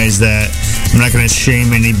recognize that. I'm not going to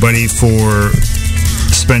shame anybody for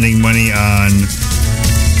spending money on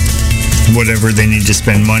whatever they need to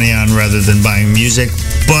spend money on rather than buying music.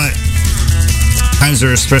 But times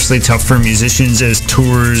are especially tough for musicians as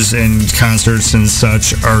tours and concerts and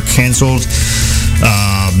such are canceled.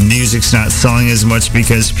 Music's not selling as much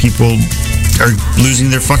because people are losing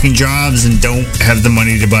their fucking jobs and don't have the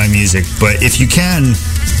money to buy music. But if you can,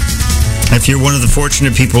 if you're one of the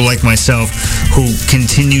fortunate people like myself who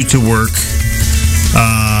continue to work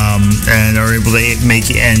and are able to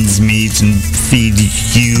make ends meet and feed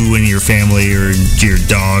you and your family or your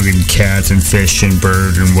dog and cat and fish and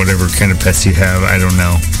bird and whatever kind of pets you have, I don't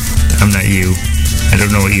know. I'm not you. I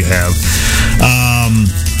don't know what you have.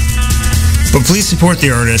 But please support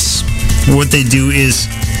the artists. What they do is,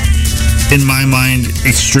 in my mind,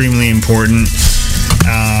 extremely important.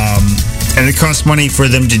 And it costs money for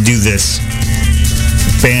them to do this.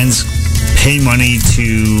 Bands pay money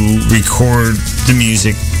to record the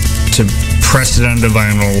music, to press it onto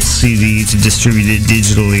vinyl, CD, to distribute it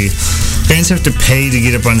digitally. Bands have to pay to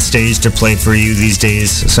get up on stage to play for you these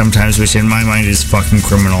days, sometimes, which in my mind is fucking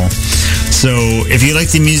criminal. So if you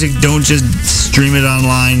like the music, don't just stream it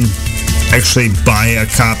online. Actually buy a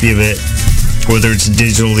copy of it, whether it's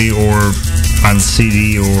digitally or on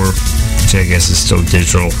CD, or which I guess is still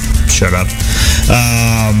digital. Shut up.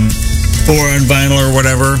 Or on vinyl or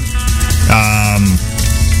whatever.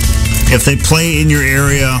 If they play in your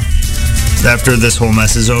area after this whole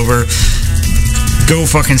mess is over, go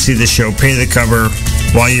fucking see the show. Pay the cover.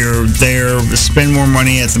 While you're there, spend more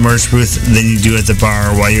money at the merch booth than you do at the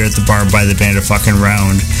bar. While you're at the bar, buy the band a fucking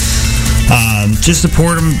round. Just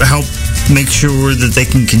support them. Help make sure that they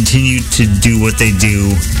can continue to do what they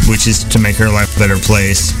do, which is to make our life a better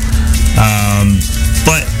place.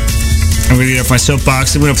 But I'm going to get off my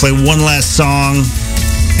soapbox. I'm going to play one last song,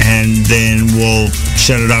 and then we'll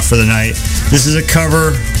shut it off for the night. This is a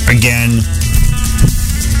cover, again.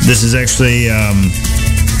 This is actually,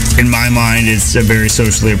 in my mind, it's a very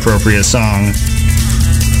socially appropriate song.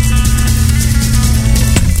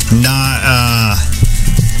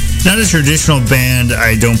 Not a traditional band,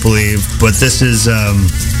 I don't believe, but this is a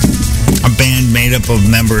band made up of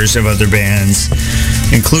members of other bands,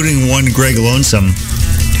 including one Greg Lonesome,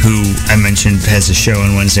 who I mentioned has a show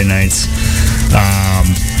on Wednesday nights.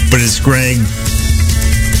 But it's Greg,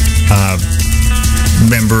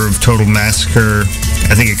 member of Total Massacre,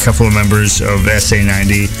 I think a couple of members of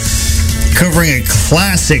SA90, covering a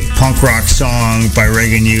classic punk rock song by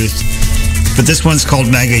Reagan Youth. But this one's called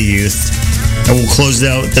Mega Youth. And we'll close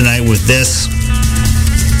out the night with this.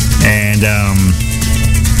 And,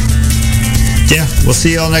 yeah, we'll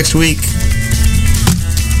see you all next week.